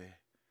went over there.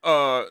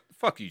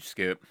 Fuck you,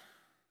 Skip.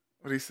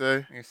 What'd he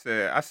say?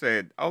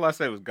 All I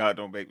said was God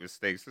don't make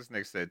mistakes. This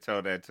nigga said,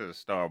 tell that to the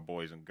star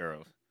boys and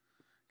girls.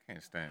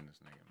 Can't stand this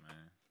nigga,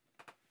 man.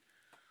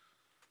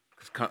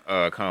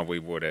 Because Conway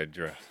wore that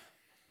dress.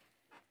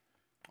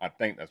 I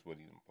think that's what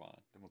he's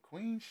implying. The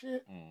McQueen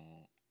shit?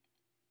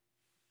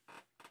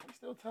 We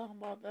still talking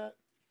about that?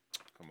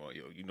 Come on,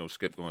 yo. You know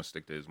Skip going to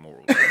stick to his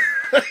morals.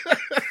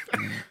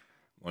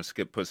 Once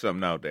Skip put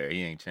something out there,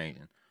 he ain't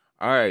changing.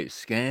 All right,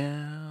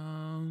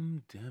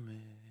 Scamdemic.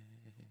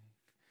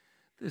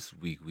 This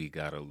week we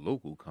got a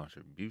local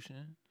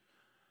contribution.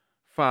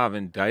 5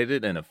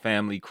 indicted in a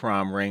family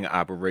crime ring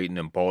operating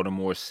in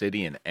Baltimore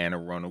City and Anne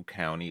Arundel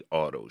County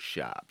auto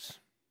shops.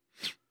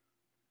 I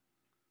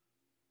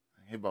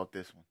hear about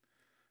this one.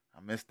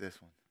 I missed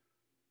this one.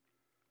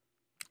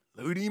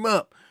 Load him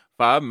up.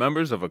 5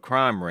 members of a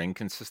crime ring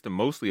consisting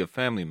mostly of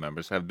family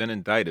members have been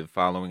indicted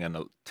following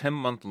a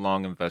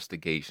 10-month-long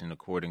investigation,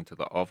 according to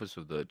the Office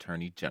of the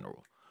Attorney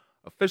General.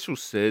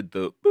 Officials said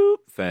the Boop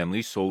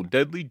family sold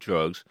deadly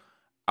drugs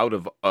out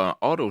of an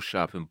auto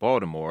shop in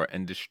Baltimore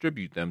and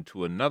distribute them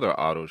to another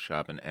auto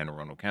shop in Anne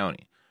Arundel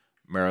County.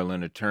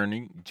 Maryland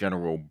Attorney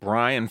General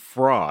Brian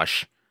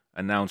Frosh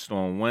announced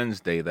on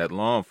Wednesday that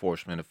law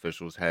enforcement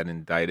officials had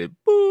indicted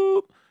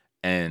Boop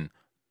and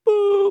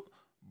Boop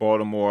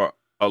Baltimore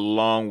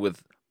along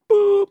with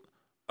Boop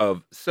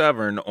of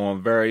Severn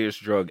on various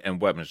drug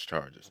and weapons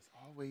charges. It's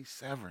always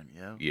Severn,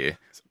 yo. Yeah.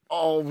 It's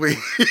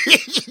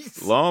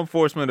always. Law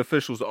enforcement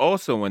officials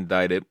also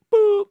indicted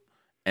Boop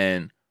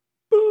and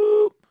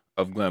Boop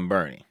of Glen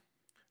Burnie.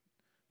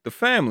 The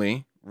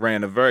family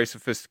ran a very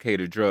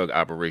sophisticated drug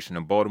operation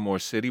in Baltimore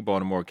City,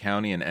 Baltimore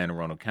County, and Anne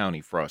Arundel County,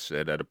 Frost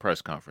said at a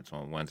press conference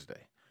on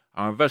Wednesday.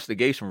 Our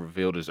investigation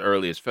revealed as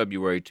early as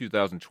February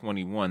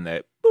 2021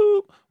 that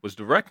Boop was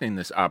directing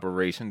this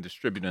operation,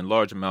 distributing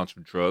large amounts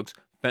of drugs,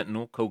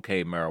 fentanyl,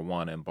 cocaine,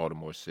 marijuana in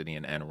Baltimore City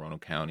and Anne Arundel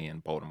County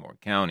and Baltimore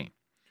County.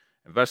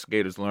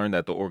 Investigators learned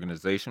that the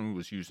organization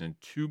was using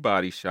 2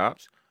 body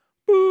shops,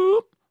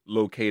 Boop,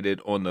 located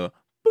on the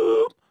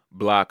Boop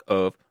block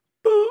of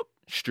Boop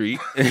Street,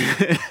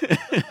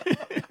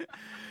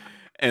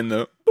 and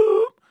the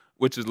Boop,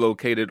 which is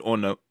located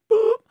on the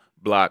Boop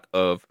block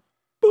of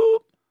Boop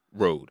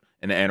Road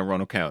in Anne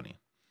Arundel County.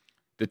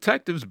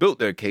 Detectives built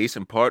their case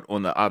in part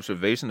on the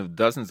observation of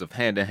dozens of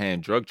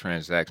hand-to-hand drug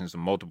transactions in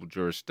multiple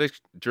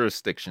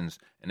jurisdictions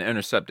and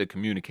intercepted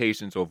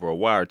communications over a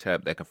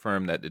wiretap that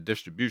confirmed that the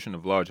distribution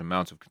of large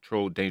amounts of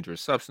controlled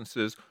dangerous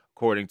substances,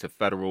 according to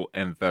federal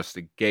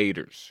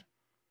investigators.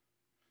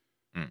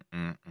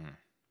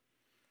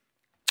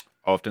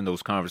 Often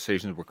those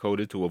conversations were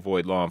coded to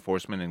avoid law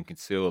enforcement and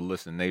conceal the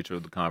illicit nature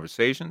of the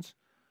conversations.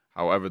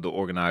 However, the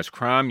organized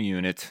crime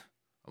unit,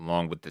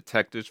 along with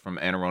detectives from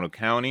Anne Arundel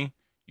County,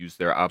 used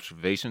their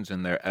observations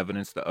and their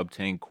evidence to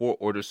obtain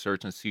court-ordered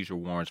search and seizure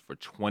warrants for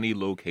 20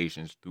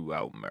 locations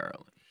throughout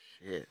Maryland.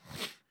 Shit.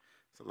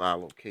 It's a lot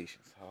of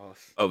locations,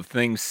 Hoss. Of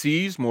things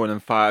seized, more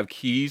than 5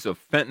 keys of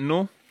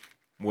fentanyl,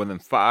 more than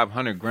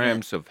 500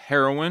 grams of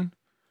heroin,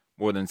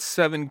 more than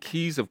 7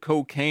 keys of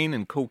cocaine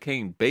and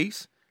cocaine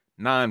base,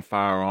 9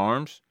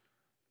 firearms,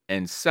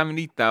 and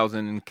 $70,000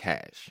 in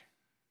cash.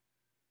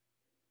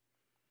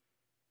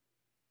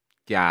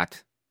 God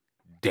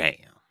damn.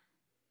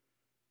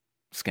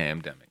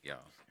 Scamdemic, y'all.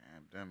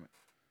 Scamdemic.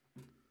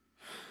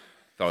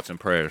 Thoughts and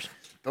prayers.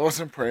 Thoughts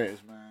and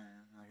prayers, man.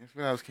 Like,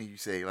 what else can you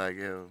say? Like,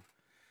 yo,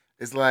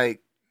 it's like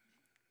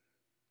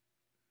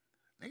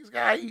niggas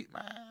gotta eat,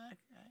 man.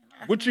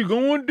 What you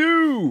gonna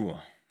do?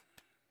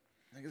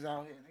 Niggas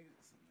out here,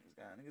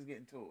 niggas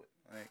getting to it.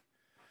 Like,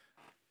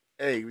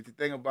 hey, but the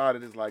thing about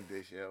it is like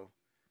this, yo.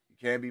 You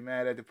can't be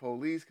mad at the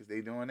police because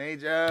they doing their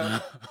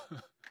job.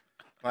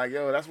 Like,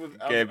 yo, that's what... You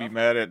can't be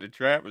mad at the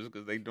trappers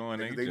because they doing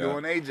their job. They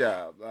doing their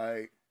job.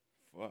 Like...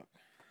 Fuck.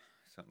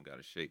 Something got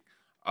to shake.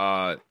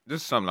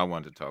 This is something I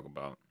wanted to talk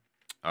about.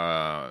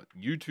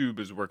 YouTube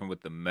is working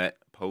with the Met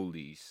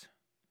Police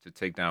to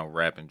take down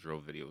rap and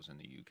drill videos in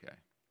the UK.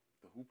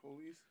 The who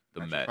police?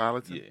 The Met.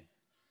 Yeah.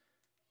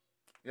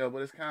 Yo,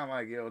 but it's kind of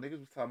like, yo,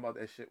 niggas was talking about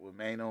that shit with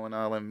Mano and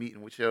all them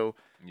meeting with yo.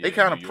 Yeah, they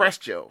kind of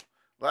pressed yo.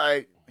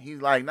 Like,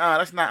 he's like, nah,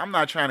 that's not... I'm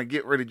not trying to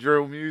get rid of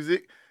drill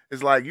music.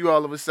 It's like you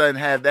all of a sudden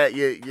have that,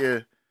 yeah.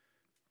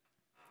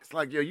 It's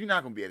like, yo, you're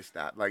not going to be able to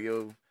stop. Like,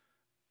 yo,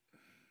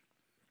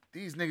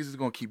 these niggas is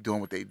going to keep doing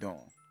what they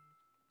doing.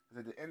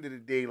 At the end of the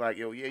day, like,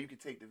 yo, yeah, you can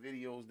take the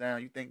videos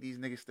down. You think these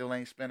niggas still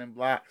ain't spinning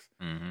blocks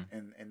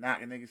and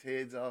knocking niggas'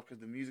 heads off because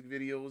the music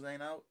videos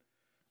ain't out?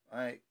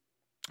 Like,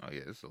 oh,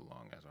 yeah, this is a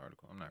long-ass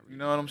article. I'm not reading. You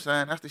know what I'm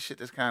saying? That's the shit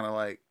that's kind of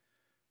like,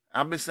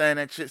 I've been saying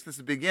that shit since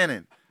the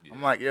beginning. Yeah.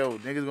 I'm like, yo,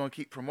 niggas going to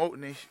keep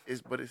promoting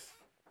this, but it's...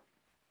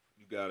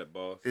 You got it,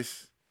 boss.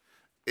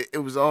 It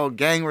was all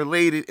gang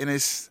related, and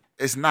it's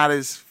not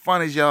as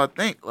fun as y'all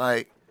think.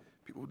 Like,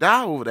 people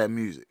die over that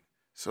music,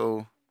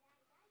 so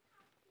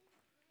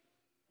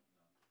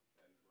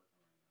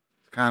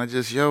it's kind of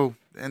just, yo.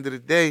 At the end of the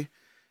day,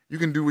 you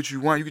can do what you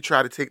want. You can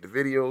try to take the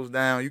videos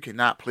down. You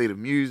cannot play the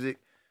music,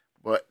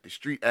 but the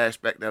street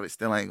aspect of it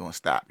still ain't gonna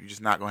stop. You're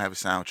just not gonna have a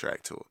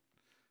soundtrack to it.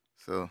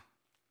 So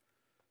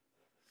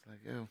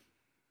Like, yo,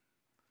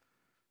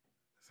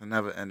 it's a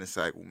never ending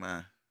cycle,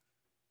 man.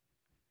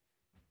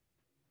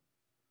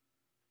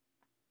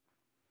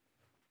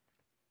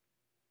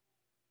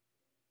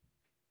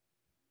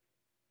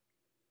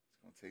 It's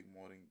gonna take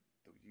more than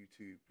the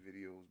YouTube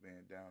videos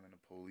being down and the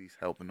police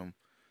helping them.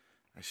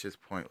 That shit's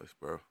pointless,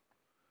 bro.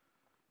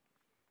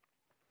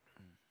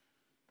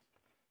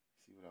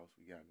 See what else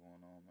we got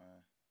going on,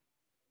 man.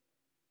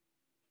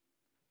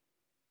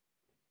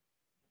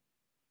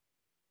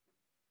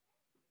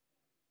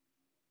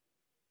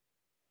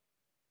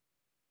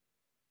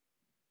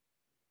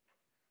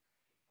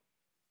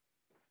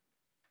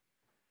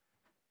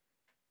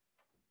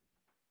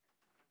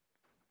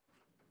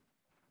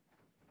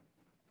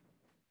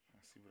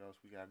 Let's see what else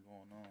we got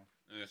going on.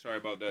 Yeah, sorry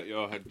about that,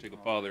 y'all. Had to take a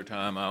father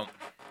time out.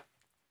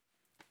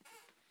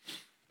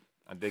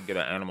 I did get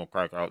an animal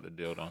cracker out the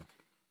deal, though.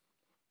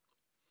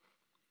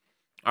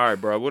 All right,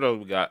 bro. What else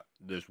we got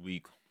this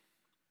week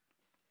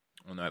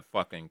on that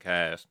fucking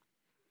cast?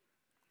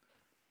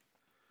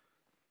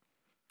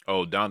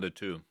 Oh, down to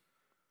 2.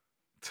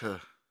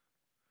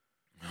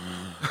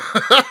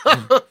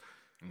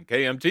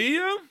 KMT,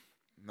 yeah?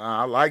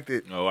 Nah, I liked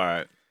it. Oh, all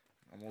right.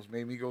 Almost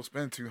made me go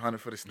spend $200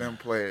 for the STEM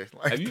player.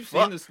 Like, Have you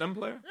seen the STEM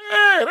player?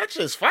 Yeah, that's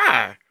just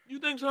fire. You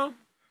think so?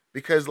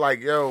 Because, like,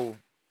 yo,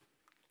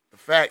 the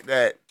fact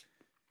that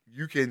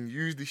you can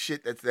use the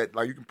shit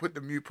like you can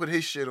put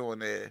his shit on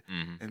there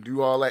and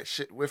do all that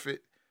shit with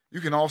it. You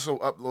can also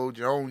upload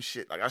your own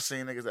shit. Like, I've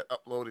seen niggas that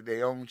uploaded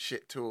their own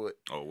shit to it.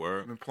 Oh,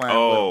 word? Been playing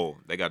with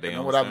they got their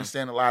own. What I've been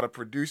saying, a lot of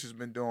producers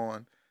been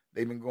doing.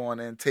 They've been going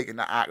in and taking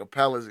the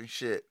acapellas and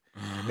shit,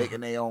 and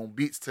making their own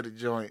beats to the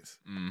joints,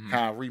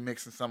 kind of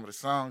remixing some of the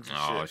songs and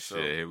shit. Oh, shit,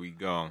 so, here we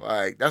go.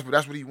 Like, that's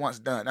what he wants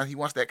done. He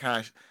wants that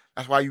kind of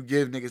that's why you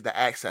give niggas the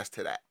access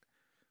to that.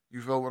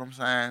 You feel what I'm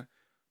saying?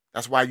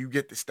 That's why you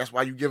get this. That's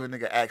why you give a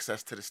nigga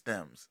access to the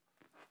stems.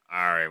 All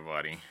right,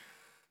 buddy.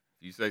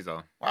 You say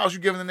so. Why was you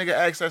giving the nigga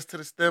access to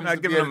the stems? You're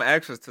not giving them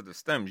access to the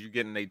stems. You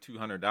getting they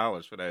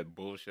 $200 for that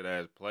bullshit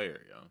ass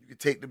player, yo. You could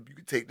take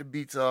the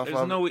beats off.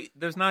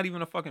 There's not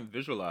even a fucking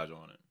visualizer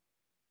on it.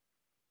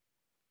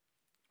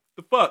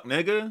 The fuck,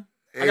 nigga?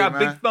 Hey, I got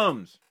big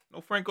thumbs.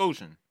 No Frank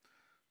Ocean.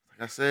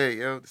 Like I said,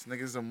 yo, this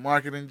nigga's a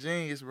marketing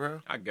genius,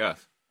 bro. I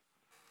guess.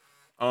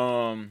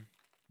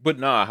 But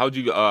nah, how'd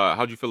you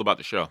feel about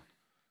the show?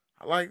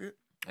 I liked it.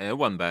 And it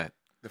wasn't bad.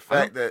 The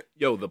fact that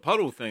the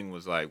puddle thing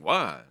was like,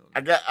 why?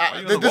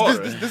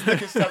 This is the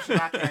conception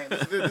I came.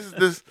 This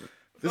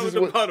is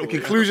what the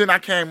conclusion I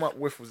came up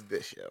with was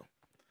this, yo.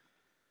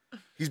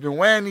 He's been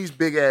wearing these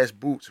big ass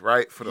boots,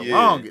 right, for the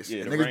longest.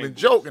 Yeah, the niggas been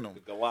joking him.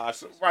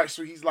 Right,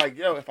 so he's like,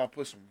 yo, if I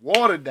put some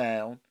water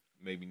down,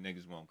 maybe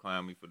niggas won't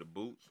clown me for the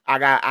boots.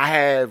 I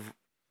have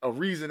a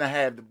reason to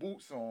have the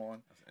boots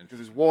on because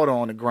there's water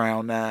on the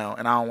ground now,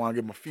 and I don't want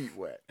to get my feet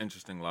wet.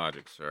 Interesting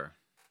logic, sir.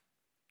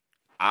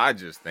 I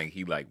just think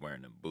he like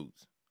wearing them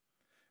boots.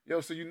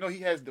 Yo, so he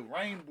has the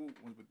rain boot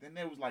ones, but then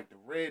there was like the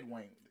red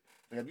wing.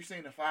 Like, have you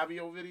seen the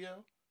Fabio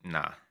video?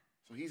 Nah.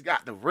 So he's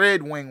got the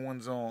red wing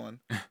ones on.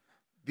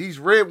 These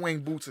red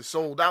wing boots are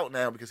sold out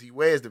now because he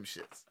wears them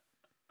shits.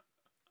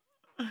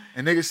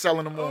 And niggas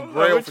selling them on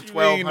Grail for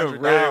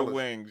 $1,200. Red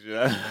wings,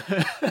 yeah.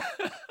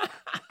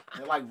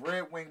 They're like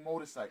red wing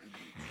motorcycle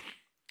boots.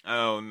 I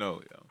don't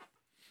know, yo.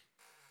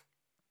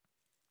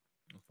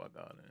 Fuck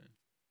out of there.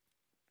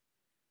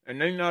 And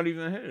they not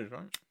even his,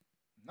 right?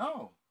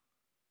 No.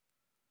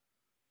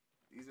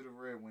 These are the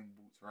red wing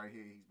boots right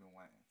here he's been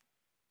wearing.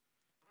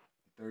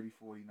 The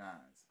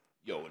 3049s.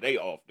 Yo, they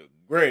off the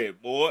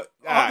grid, boy.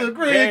 Off the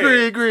grid.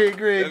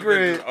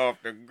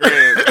 Off the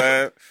grid,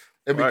 man.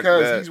 And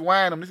because he's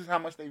wearing them, this is how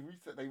much they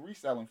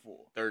reselling for.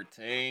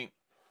 13.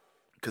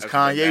 Because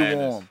Kanye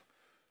wore them.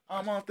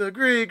 I'm off the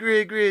grid.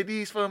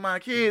 These for my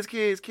kids.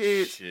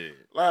 Shit.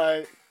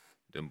 Like,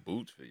 them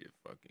boots for your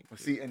fucking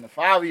kids. See, in the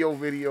Fabio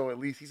video, at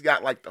least, he's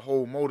got, like, the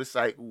whole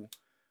motorcycle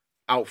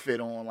outfit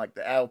on, like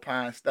the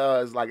Alpine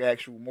Stars, like,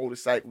 actual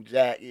motorcycle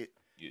jacket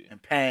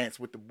and pants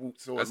with the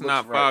boots. So that's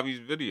not Fabi's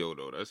video,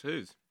 though. That's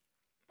his.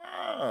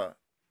 Nah.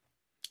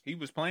 He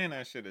was playing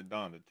that shit at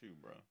Donda, too,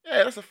 bro.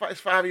 Yeah,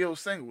 it's Fabio's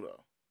single,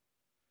 though.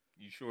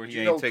 You sure he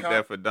ain't take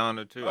that for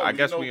Donda, too? I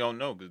guess we don't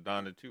know, because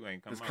Donda 2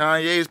 ain't come out. Because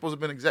Kanye is supposed to have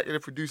been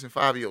executive producing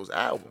Fabio's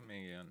album. I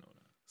mean, yeah, I know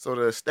that. So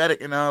the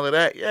aesthetic and all of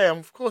that, yeah,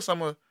 of course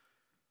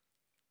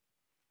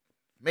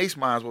Mace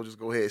might as well just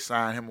go ahead and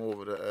sign him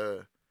over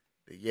to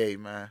the Ye,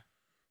 man.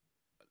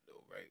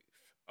 Right.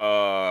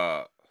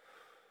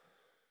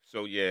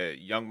 So yeah,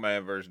 Young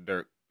Man versus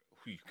Dirk.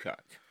 Who you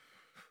got?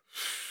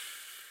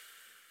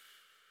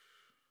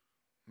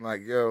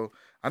 Like, yo,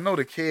 I know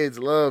the kids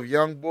love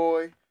Young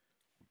Man,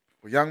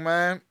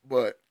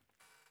 but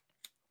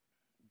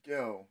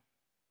yo,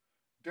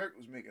 Dirk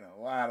was making a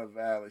lot of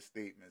valid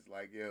statements.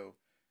 Like, yo,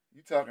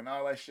 you talking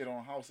all that shit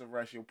on house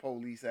arrest, your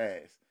police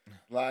ass.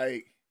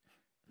 Like,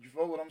 you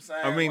feel what I'm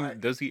saying? I mean,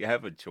 like, does he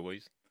have a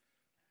choice?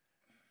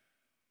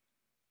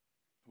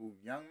 Who,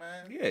 Young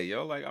Man? Yeah,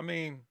 yo, like, I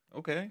mean,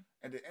 okay.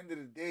 At the end of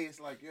the day, it's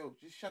like, yo,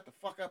 just shut the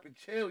fuck up and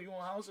chill. You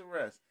on house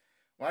arrest.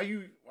 Why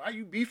you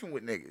beefing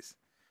with niggas?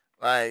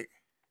 Like,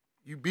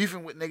 you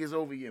beefing with niggas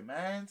over your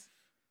mans,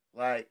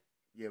 like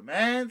your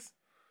mans,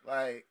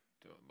 like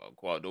about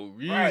Quado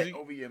Reezy. Right,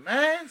 over your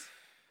mans.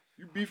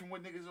 You beefing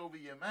with niggas over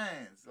your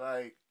mans,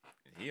 like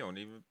he don't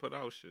even put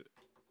out shit.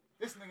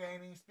 This nigga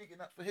ain't even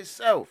speaking up for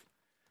himself.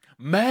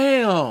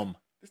 Ma'am.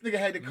 This nigga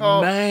had to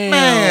call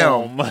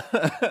ma'am. Ma'am.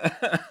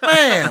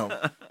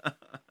 It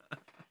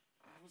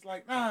was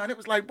like, nah, and it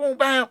was like boom,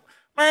 bam,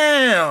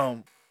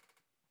 ma'am.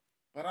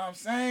 But I'm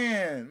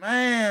saying,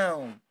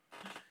 ma'am.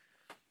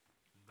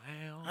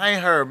 I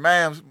ain't heard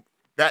ma'am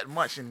that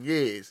much in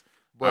years.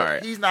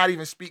 But he's not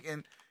even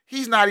speaking.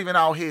 He's not even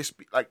out here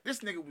like this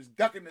nigga was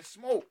ducking the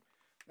smoke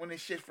when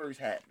this shit first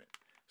happened.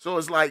 So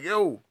it's like,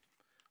 yo,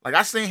 like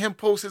I seen him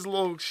post his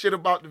little shit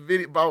about the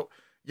video about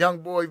Young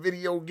Boy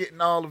video getting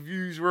all the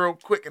views real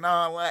quick and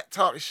all that,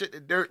 talking shit to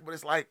Dirt. But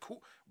it's like,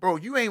 cool, bro,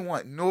 you ain't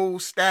want no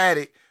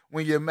static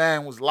when your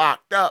man was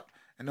locked up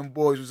and them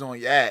boys was on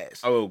your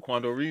ass. Oh,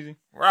 Quando Reezy?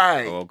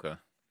 Right. Oh, okay.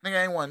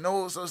 Nigga ain't want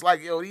no. So it's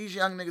like, yo, these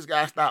young niggas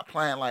gotta stop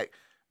playing like,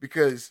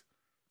 because,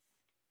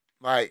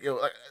 like, yo,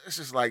 it's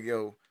just like,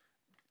 yo,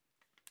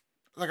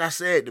 like I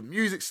said, the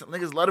music, some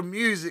niggas love the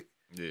music.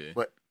 Yeah.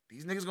 But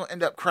these niggas gonna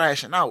end up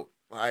crashing out.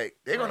 Like,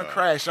 they're gonna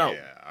crash out.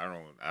 Yeah,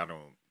 I don't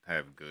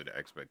have good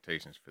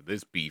expectations for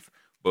this beef,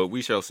 but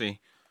we shall see.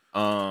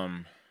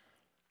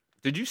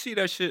 Did you see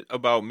that shit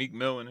about Meek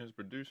Mill and his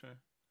producer?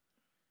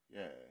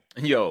 Yeah.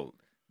 Yo,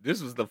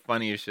 this was the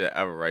funniest shit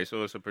ever, right?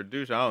 So it's a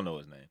producer, I don't know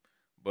his name,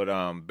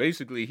 but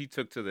basically he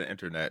took to the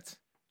internet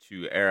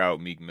to air out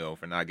Meek Mill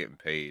for not getting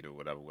paid or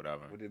whatever.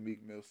 What did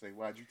Meek Mill say?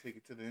 Why'd you take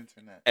it to the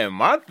internet? And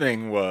my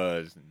thing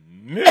was,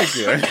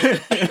 nigga.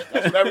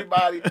 That's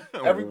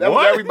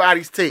what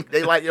everybody's take.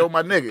 They like, yo,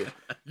 my nigga,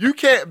 you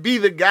can't be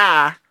the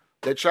guy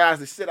that tries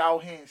to sit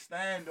out here and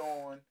stand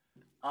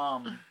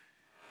on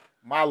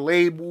my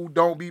label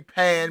don't be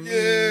paying me.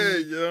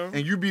 Yeah.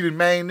 And you be the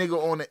main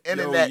nigga on the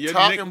internet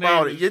talking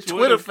about it. Your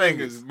Twitter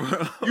fingers.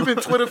 You've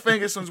been Twitter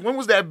fingers since, when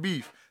was that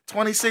beef?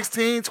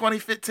 2016,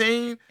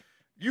 2015?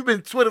 You've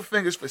been Twitter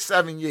fingers for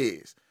 7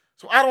 years.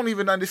 So I don't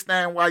even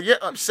understand why you're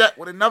upset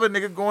with another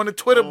nigga going to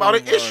Twitter about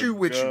an issue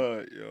with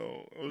you.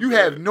 Yo. You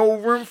have no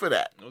room for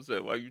that. I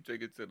said, why you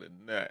take it to the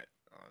net?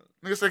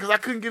 Nigga said, because I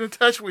couldn't get in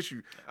touch with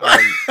you.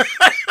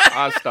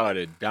 I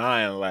started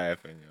dying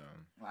laughing, yo.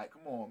 Like,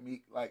 come on,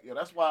 Meek. Like, yo,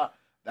 that's why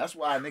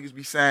niggas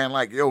be saying,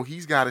 like, yo,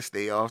 he's got to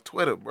stay off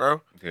Twitter,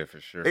 bro. Yeah, for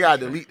sure. They got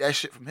to delete that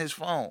shit from his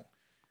phone.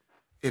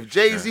 If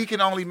Jay-Z can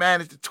only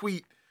manage to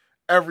tweet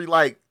every,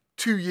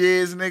 2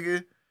 years,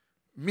 nigga,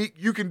 Meek,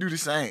 you can do the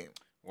same.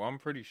 Well, I'm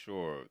pretty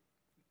sure,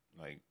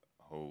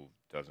 Hov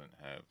doesn't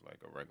have,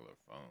 a regular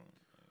phone.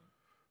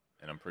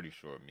 And I'm pretty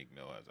sure Meek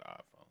Mill has an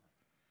iPhone.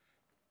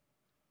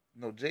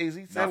 No,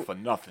 Jay-Z said... Not for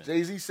nothing.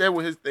 Jay-Z said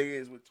what his thing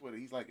is with Twitter.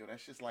 He's like, yo,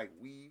 that's just like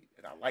weed,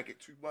 and I like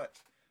it too much.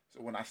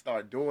 So when I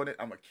start doing it,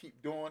 I'm going to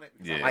keep doing it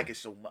because I like it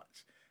so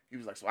much. He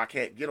was like, so I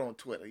can't get on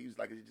Twitter. He was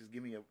like, just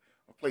give me a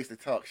place to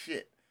talk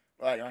shit.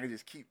 But I can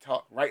just keep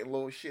writing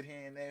little shit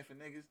here and there for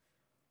niggas.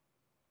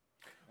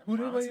 Who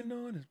they waiting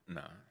on is...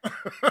 Nah.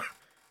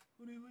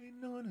 Who they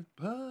waiting on is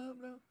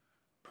Pablo.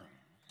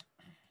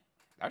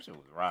 That shit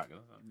was rocking.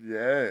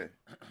 Yeah.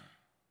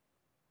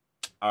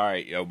 All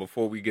right, yo,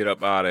 before we get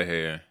up out of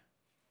here,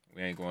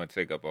 we ain't going to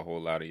take up a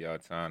whole lot of y'all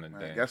time today.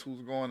 Man, guess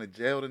who's going to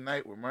jail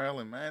tonight with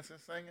Marilyn Manson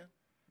singing?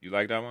 You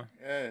like that one?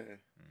 Yeah.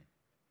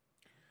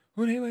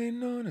 Who they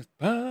waiting on is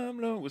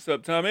Pablo. What's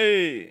up,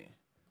 Tommy?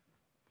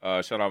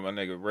 Shout out my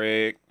nigga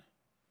Reg.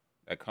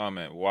 That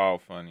comment, wow,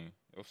 funny.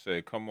 He'll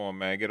say, come on,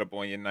 man, get up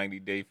on your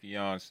 90-day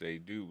fiance.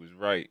 Dude was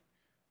right.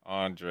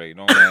 Andre,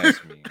 don't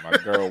ask me. My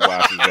girl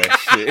watches that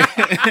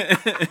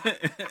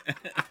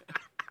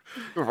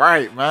shit.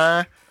 Right,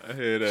 man. I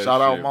hear that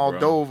Shout out shit,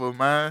 Moldova, bro.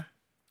 man.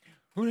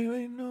 Who they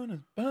waiting on is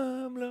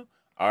Pablo.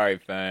 All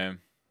right, fam.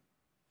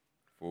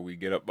 Before we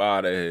get up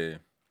out of here.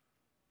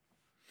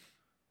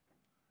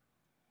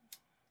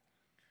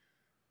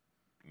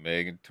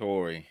 Meg and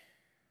Tory.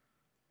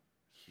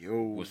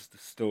 Yo. What's the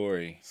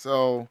story?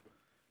 So,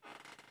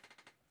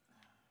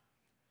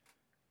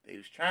 they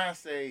was trying to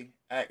say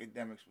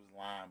Academics was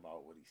lying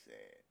about what he said.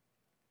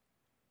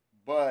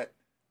 But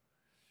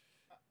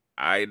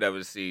I ain't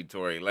never seen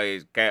Tory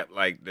Lanez cap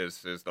like this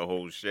since the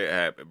whole shit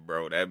happened,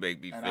 bro. That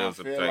make me feel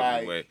some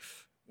type of way.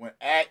 When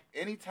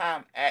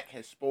anytime Ack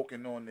has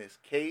spoken on this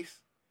case,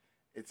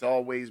 it's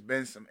always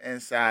been some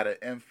insider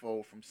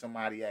info from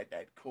somebody at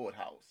that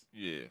courthouse.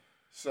 Yeah.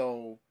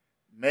 So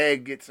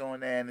Meg gets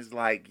on there and is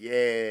like,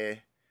 yeah,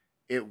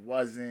 it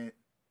wasn't.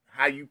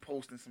 How you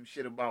posting some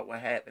shit about what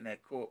happened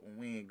at court when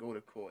we ain't go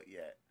to court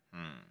yet?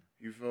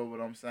 You feel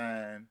what I'm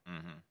saying?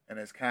 Mm-hmm. And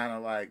it's kind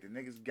of like the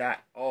niggas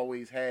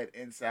always had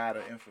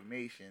insider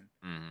information.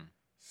 Mm-hmm.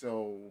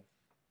 So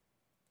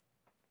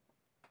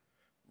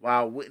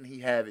why wouldn't he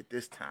have it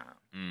this time?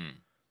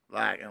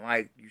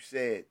 Like you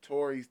said,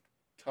 Tory's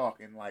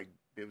talking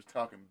they was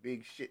talking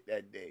big shit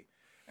that day.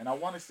 And I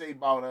want to say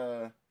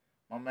about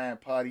my man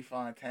Party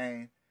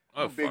Fontaine.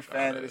 I'm a big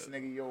fan of this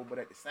nigga, yo. But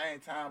at the same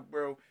time,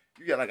 bro,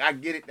 you got I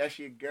get it, that's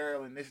your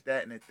girl and this,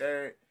 that, and the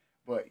third.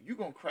 But you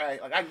gonna crash.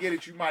 I get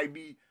it, you might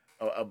be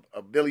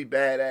a Billy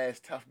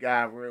Badass tough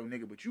guy real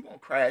nigga, but you gonna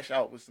crash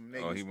out with some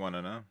niggas. Oh, he one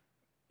of them.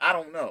 I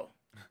don't know.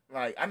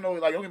 Like I know,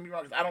 like don't get me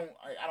wrong, 'cause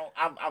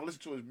I've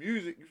listened to his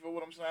music. You feel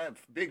what I'm saying?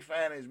 Big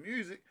fan of his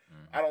music.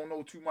 Mm-hmm. I don't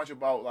know too much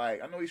about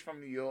like I know he's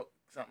from New York,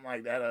 something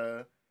like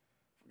that.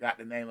 Forgot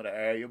the name of the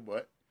area,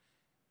 but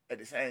at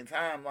the same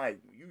time,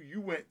 like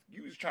you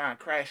was trying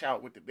to crash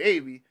out with the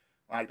baby.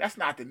 Like that's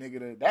not the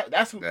nigga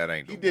that's who That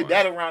ain't he the did one.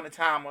 that around the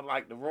time of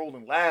like the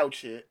Rolling Loud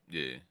shit.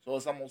 Yeah. So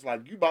it's almost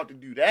like you about to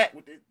do that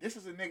with it. This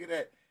is a nigga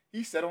that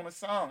he said on a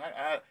song.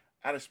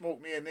 I'd have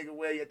smoked me a nigga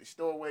where you at the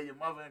store where your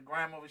mother and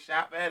grandmother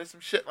shop at or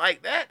some shit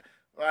like that.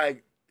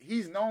 Like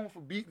he's known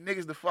for beating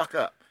niggas the fuck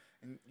up,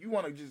 and you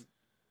want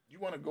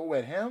to go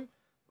at him,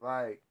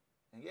 like,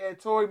 and yeah,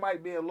 Tory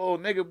might be a little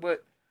nigga,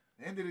 but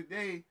at the end of the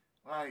day,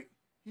 like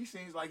he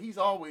seems like he's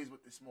always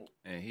with the smoke.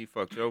 And he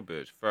fucked your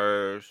bitch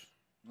first.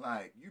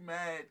 Like you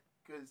mad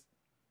because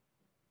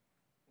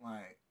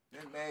like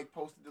then Meg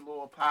posted the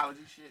little apology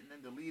shit and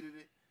then deleted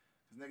it.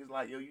 Cause niggas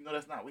like, yo, you know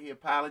that's not what he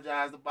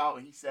apologized about,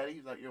 and he said it. He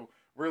was like, yo,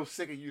 real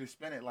sick of you to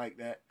spin it like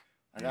that.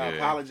 Like I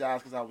apologize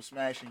because I was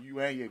smashing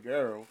you and your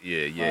girl.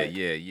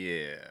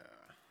 Yeah.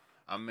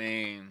 I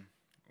mean,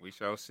 we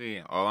shall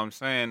see. All I'm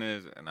saying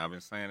is, and I've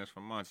been saying this for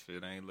months,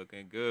 shit ain't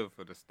looking good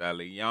for the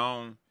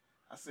Stallion.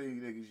 I see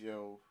niggas,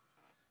 yo,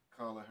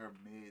 calling her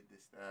Mid the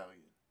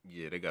Stallion.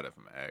 Yeah, they got it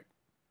from Act.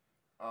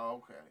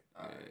 Oh, okay.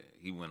 All yeah, right.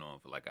 He went on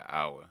for like an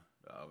hour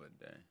the other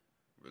day.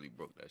 Really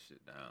broke that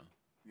shit down.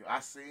 Yo, I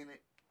seen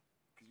it.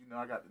 Cause you know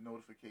I got the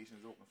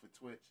notifications open for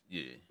Twitch.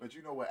 Yeah. But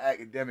you know what,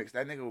 academics,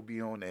 that nigga will be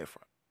on there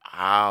for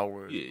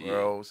hours,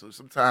 bro. Yeah. So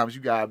sometimes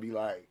you gotta be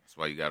like. That's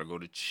why you gotta go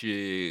to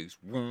Chigs.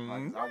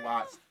 Like,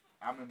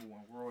 I remember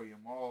when Roy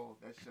and Maul,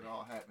 that shit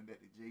all happened at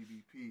the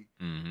JVP.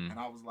 Mm-hmm. And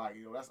I was like,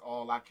 that's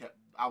all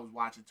I was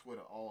watching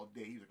Twitter all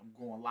day. He was like, I'm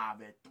going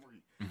live at 3.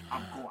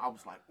 I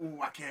was like,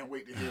 ooh, I can't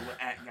wait to hear what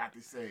Act got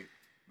to say.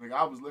 Like,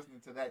 I was listening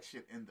to that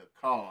shit in the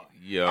car.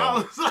 Yo. I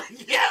was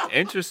like, yeah.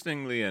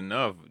 Interestingly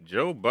enough,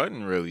 Joe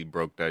Budden really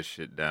broke that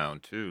shit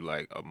down, too,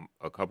 like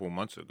a couple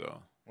months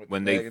ago.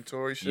 When the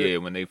Tory shit? Yeah,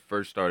 when they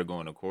first started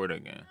going to court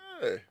again.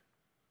 Yeah.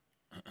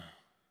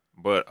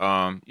 But,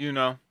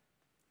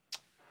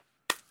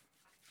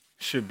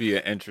 should be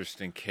an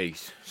interesting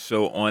case.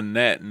 So, on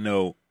that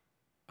note,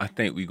 I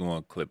think we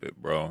going to clip it,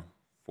 bro.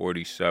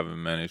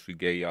 47 minutes. We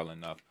gave y'all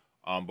enough.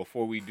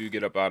 Before we do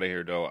get up out of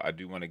here, though, I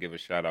do want to give a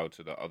shout out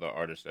to the other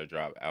artists that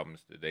dropped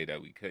albums today that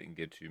we couldn't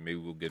get to. Maybe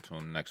we'll get to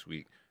them next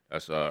week.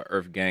 That's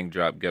Earth Gang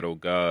dropped Ghetto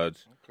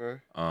Gods.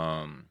 Okay.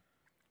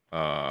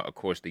 Of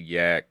course, the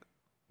Yak.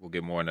 We'll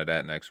get more into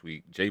that next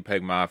week.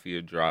 JPEG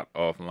Mafia dropped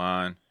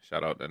Offline.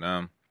 Shout out to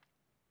them.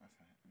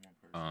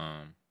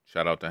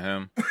 Shout out to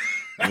him.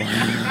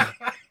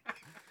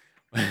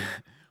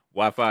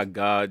 Wi-Fi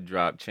God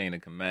dropped Chain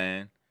of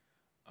Command.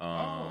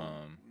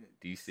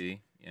 DC.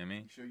 You know what I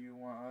mean? You sure you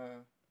want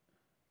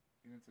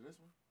get into this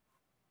one?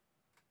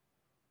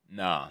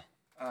 Nah.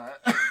 Alright.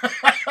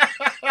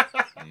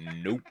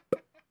 Nope.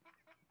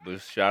 But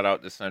shout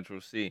out to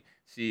Central C.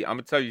 See, I'm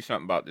gonna tell you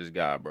something about this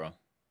guy, bro.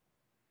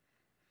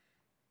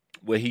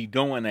 What he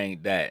doing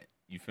ain't that.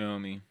 You feel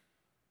me?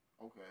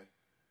 Okay.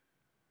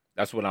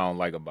 That's what I don't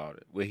like about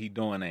it. What he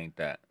doing ain't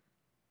that.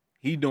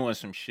 He doing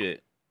some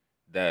shit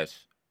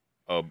that's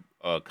a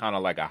kind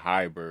of like a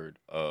hybrid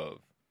of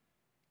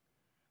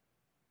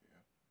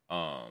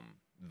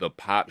the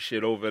pop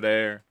shit over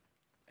there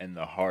and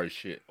the hard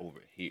shit over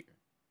here.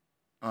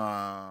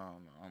 I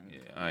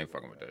ain't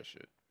fucking with that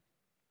shit.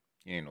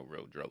 He ain't no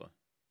real driller.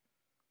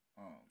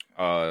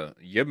 Okay.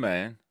 Your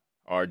man,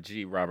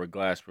 RG, Robert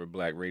Glasper,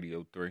 Black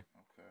Radio 3. Okay.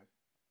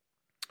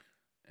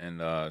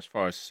 And as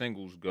far as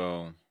singles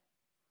go,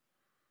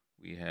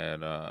 we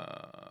had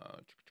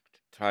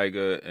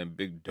Tyga and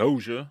Big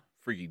Doja,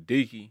 Freaky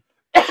Deaky.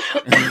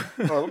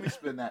 Let me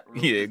spin that.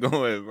 Yeah,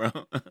 go ahead, bro.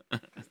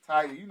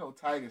 Tyga,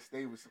 Tyga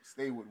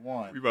stay with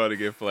one. We about to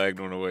get flagged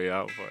on the way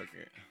out. Fuck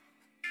it.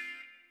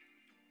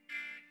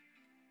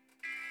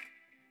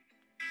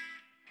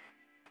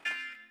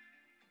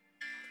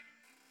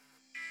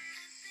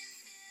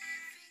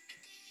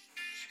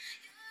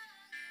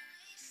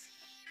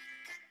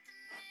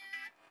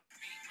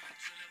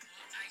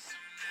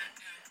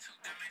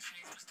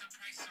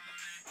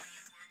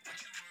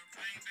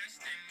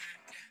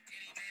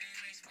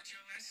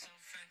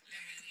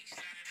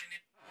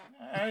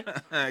 Alright.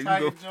 You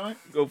Tyga joint.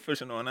 Go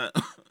fishing on that.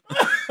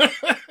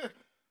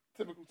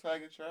 Typical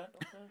Tyga track,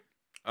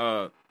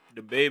 okay.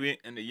 The Baby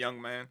and the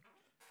Young Man.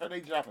 Are they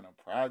dropping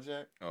a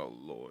project? Oh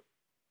Lord.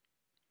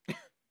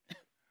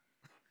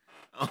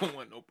 I don't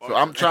want no part. So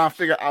I'm trying to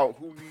figure out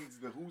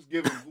who's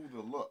giving who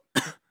the look.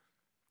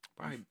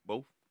 Probably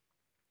both.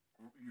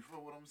 You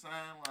feel what I'm saying?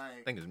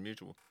 Like I think it's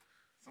mutual.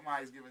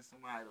 Somebody's giving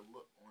somebody the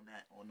look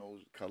on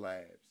those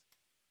collabs.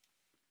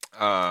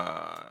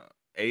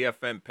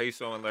 AFN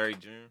Peso and Larry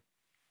June.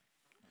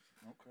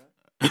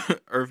 Okay.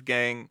 Earth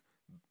Gang,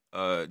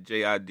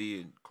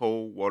 JID and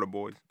Cole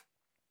Waterboys.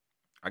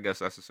 I guess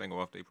that's a single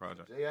off their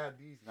project.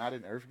 JID's not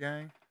in Earth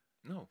Gang?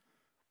 No.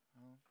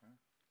 Okay.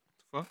 What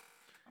the fuck?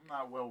 I'm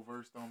not well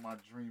versed on my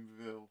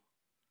Dreamville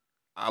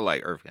I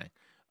like Earth Gang.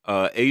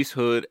 Ace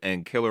Hood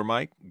and Killer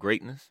Mike,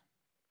 Greatness.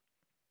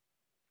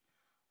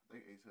 I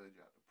think Ace Hood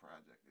dropped a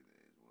project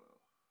today as well.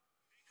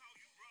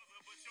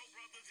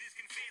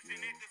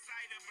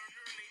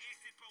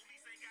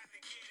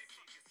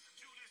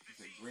 You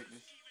say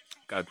Greatness?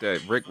 Got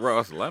that Rick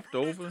Ross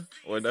leftover,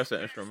 or that's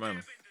an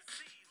instrumental.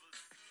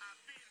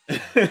 Who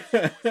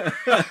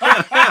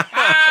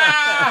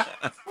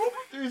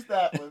produced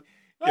that one?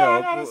 No, Yo,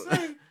 I gotta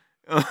see.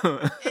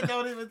 It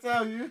don't even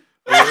tell you.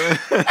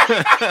 That's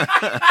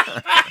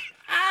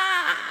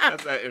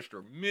that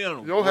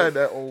instrumental. Yo had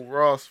that old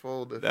Ross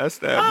folder. That's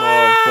that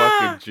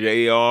motherfucking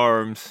J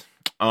Arms.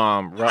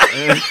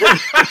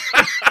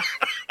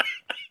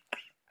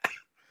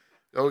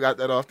 Yo got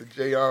that off the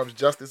J Arms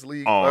Justice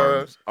League.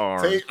 Arms.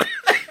 Tape.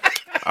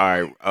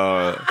 All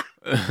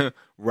right.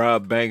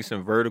 Rob Banks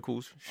and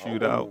Verticals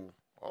shootout.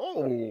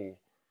 Oh.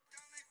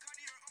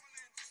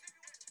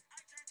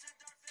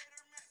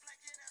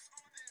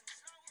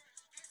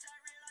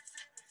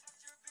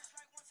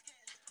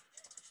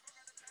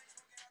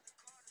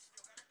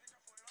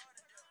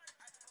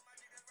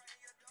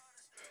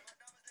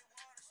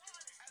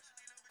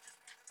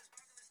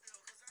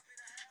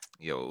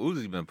 Yo,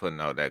 Uzi been putting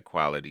out that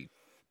quality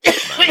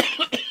like,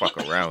 fuck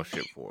around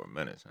shit for a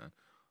minute, son.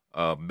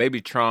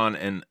 Baby Tron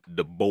and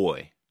The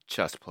Boy,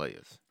 chess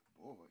players.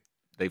 Boy.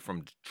 They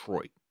from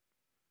Detroit.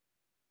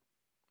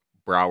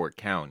 Broward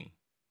County.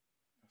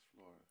 That's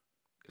Florida.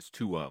 It's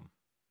two of them.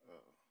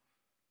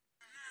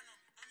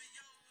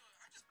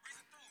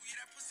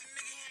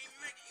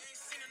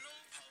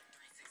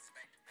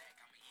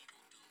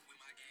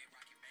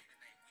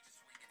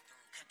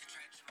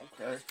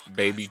 Okay.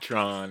 Baby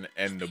Tron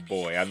and The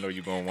Boy. I know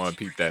you're going to want to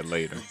peep that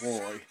later. The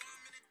Boy.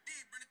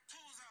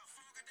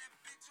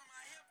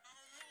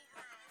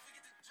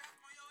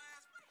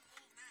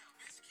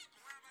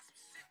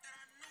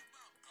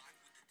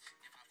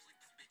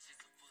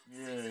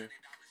 Yeah.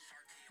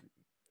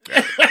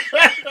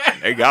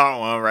 They got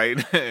one right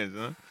there,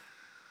 son.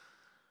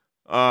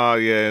 Oh,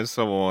 yeah, and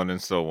so on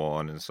and so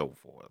on and so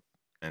forth.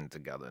 And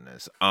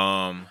togetherness.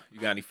 You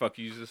got any fuck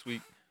yous this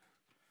week?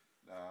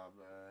 Nah,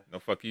 man. No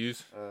fuck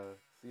yous?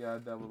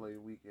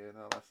 CIAA weekend.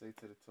 All I say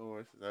to the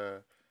tourists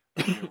is,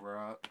 don't get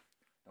robbed.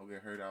 Don't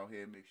get hurt out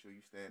here. Make sure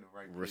you stay in the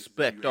right places.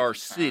 Respect our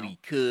city,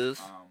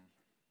 cuz.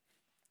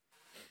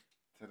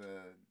 To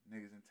the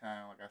niggas in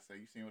town, like I said,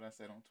 you seen what I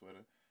said on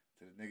Twitter.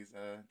 To the niggas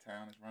in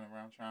town that's running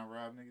around trying to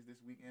rob niggas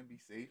this weekend, be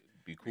safe.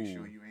 Be cool. Make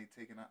sure you ain't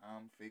taking a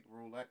fake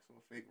Rolex or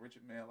a fake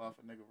Richard Mille off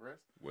a nigga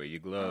wrist. Wear your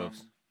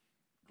gloves.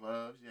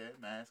 Gloves, yeah,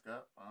 mask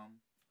up. What else?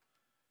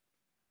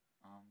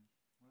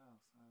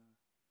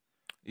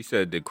 You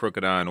said did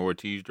Crooked Eye and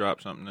Ortiz drop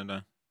something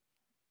today?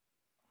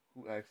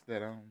 Who asked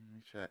that? Let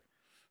me check.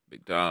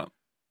 Big Dog.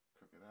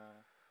 Crooked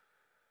Eye.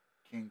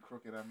 King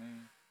Crooked, I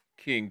mean.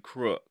 King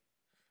Crook.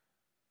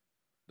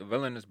 The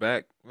villain is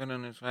back.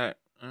 Villain is back.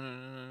 I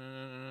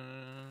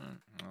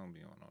don't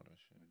be on all that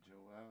shit.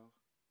 Joel.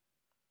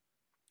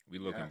 We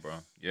looking,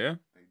 bro. Yeah?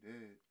 They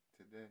did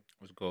today.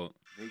 What's it called?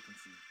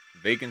 Vacancy.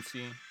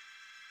 Vacancy.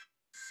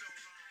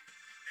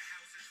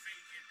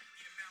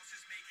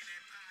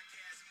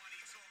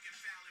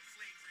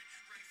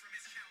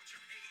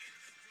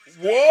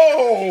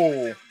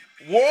 Whoa!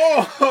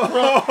 Whoa!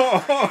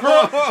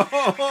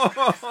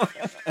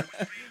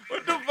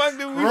 What the fuck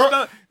did we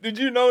start? Did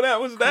you know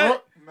that was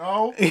that?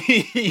 No.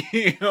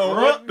 Yo,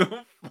 what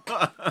the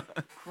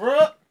fuck?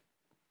 Crook.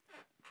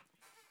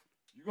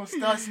 You gonna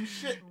start some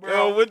shit, bro.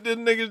 Yo, what did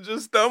niggas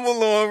just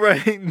stumble on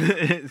right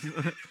there?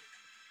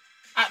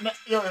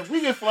 Yo, if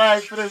we get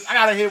flagged for this, I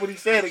gotta hear what he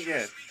said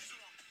again.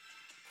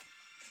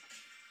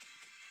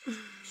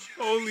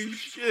 Holy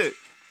shit.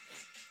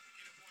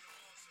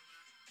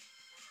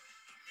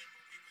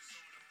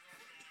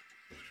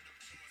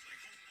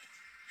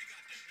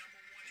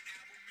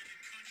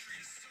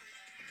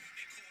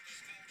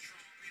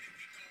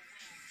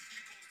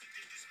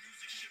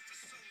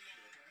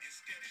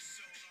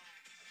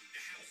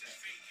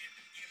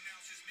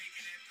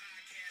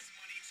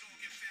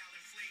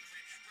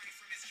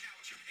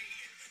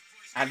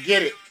 I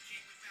get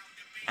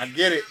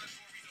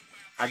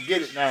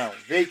it now.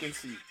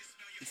 Vacancy.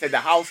 He said the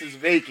house is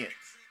vacant.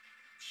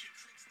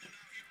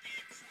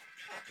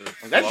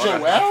 Was that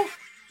Joel?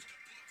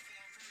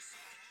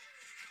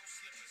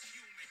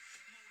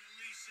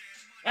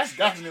 That's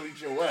definitely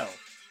Joel.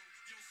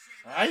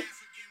 Right?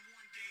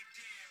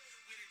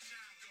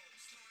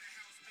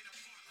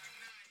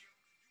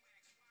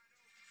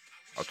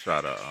 I'll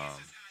try to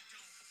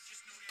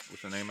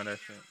what's the name of that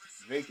shit?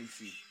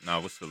 Vacancy. No,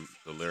 what's the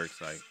lyric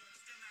site?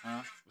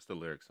 Huh? What's the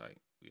lyric site?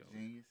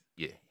 Genius.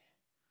 Yeah.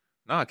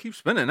 Nah, keep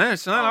spinning that,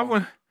 son. I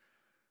want.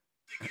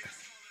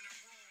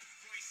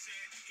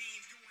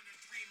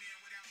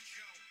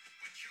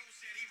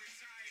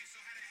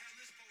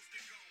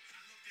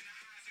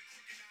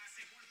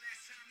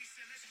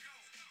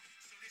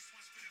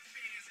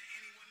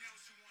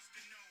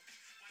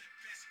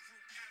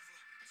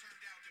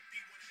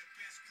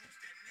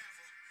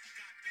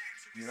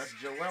 Yeah, that's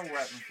Joel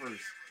rapping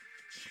first.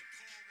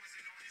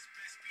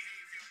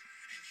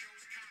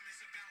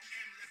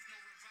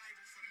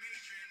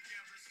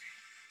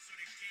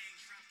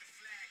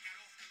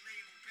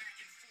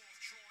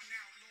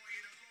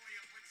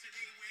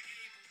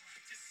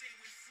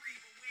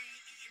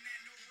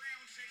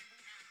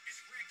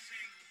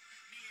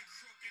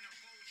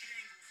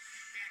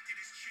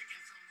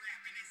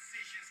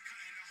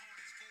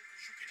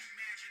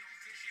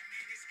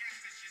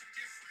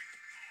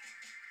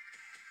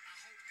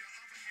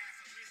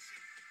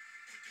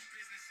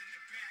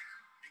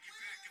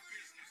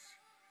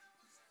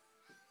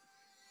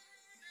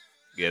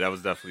 Yeah, that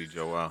was definitely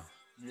Joel.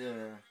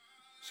 Yeah.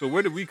 So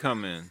where did we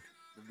come in?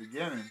 The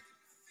beginning.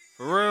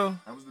 For real?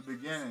 That was the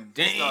beginning.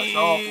 Damn. It starts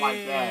off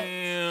like that.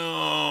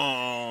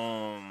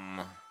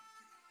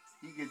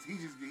 He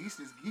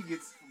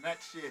gets from that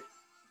shit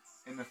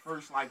in the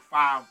first like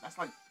 5. That's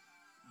like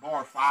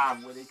bar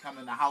 5 where they come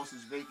in, the house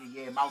is vacant.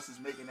 Yeah, Mouse is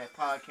making that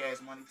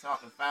podcast money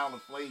talking foul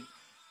and flame.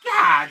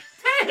 God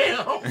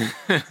damn. God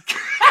damn.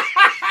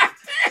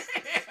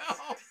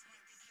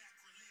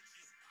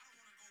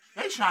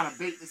 They trying to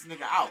bait this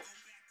nigga out.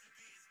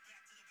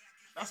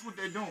 That's what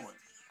they're doing.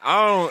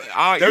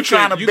 They're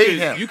trying to bait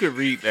him. You could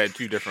read that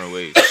 2 different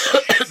ways.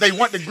 They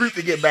want the group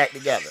to get back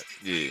together.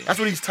 Yeah. That's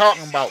what he's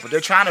talking about. But they're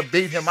trying to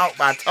bait him out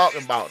by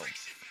talking about him.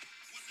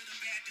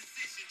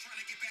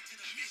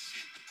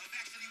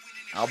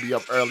 I'll be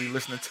up early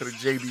listening to the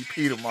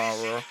JBP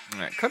tomorrow. All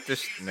right, cut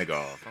this nigga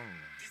off.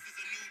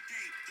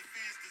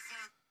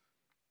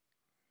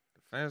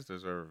 The fans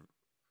deserve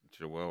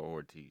Joel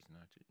Ortiz,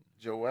 not you.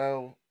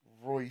 Joel,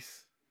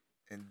 Royce,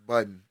 and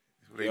Budden.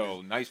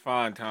 Yo, nice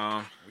find,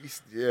 Tom.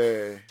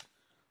 Yeah.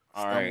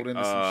 All Stumbled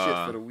into some shit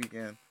for the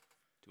weekend.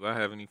 Do I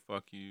have any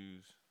fuck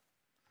yous?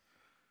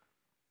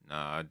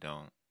 Nah, I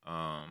don't.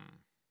 All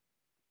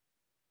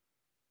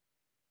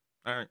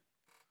right.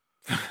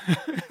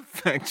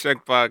 Fact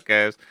Check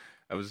Podcast,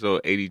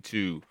 episode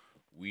 82.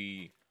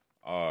 We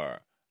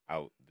are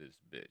out this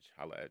bitch.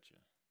 Holla at you.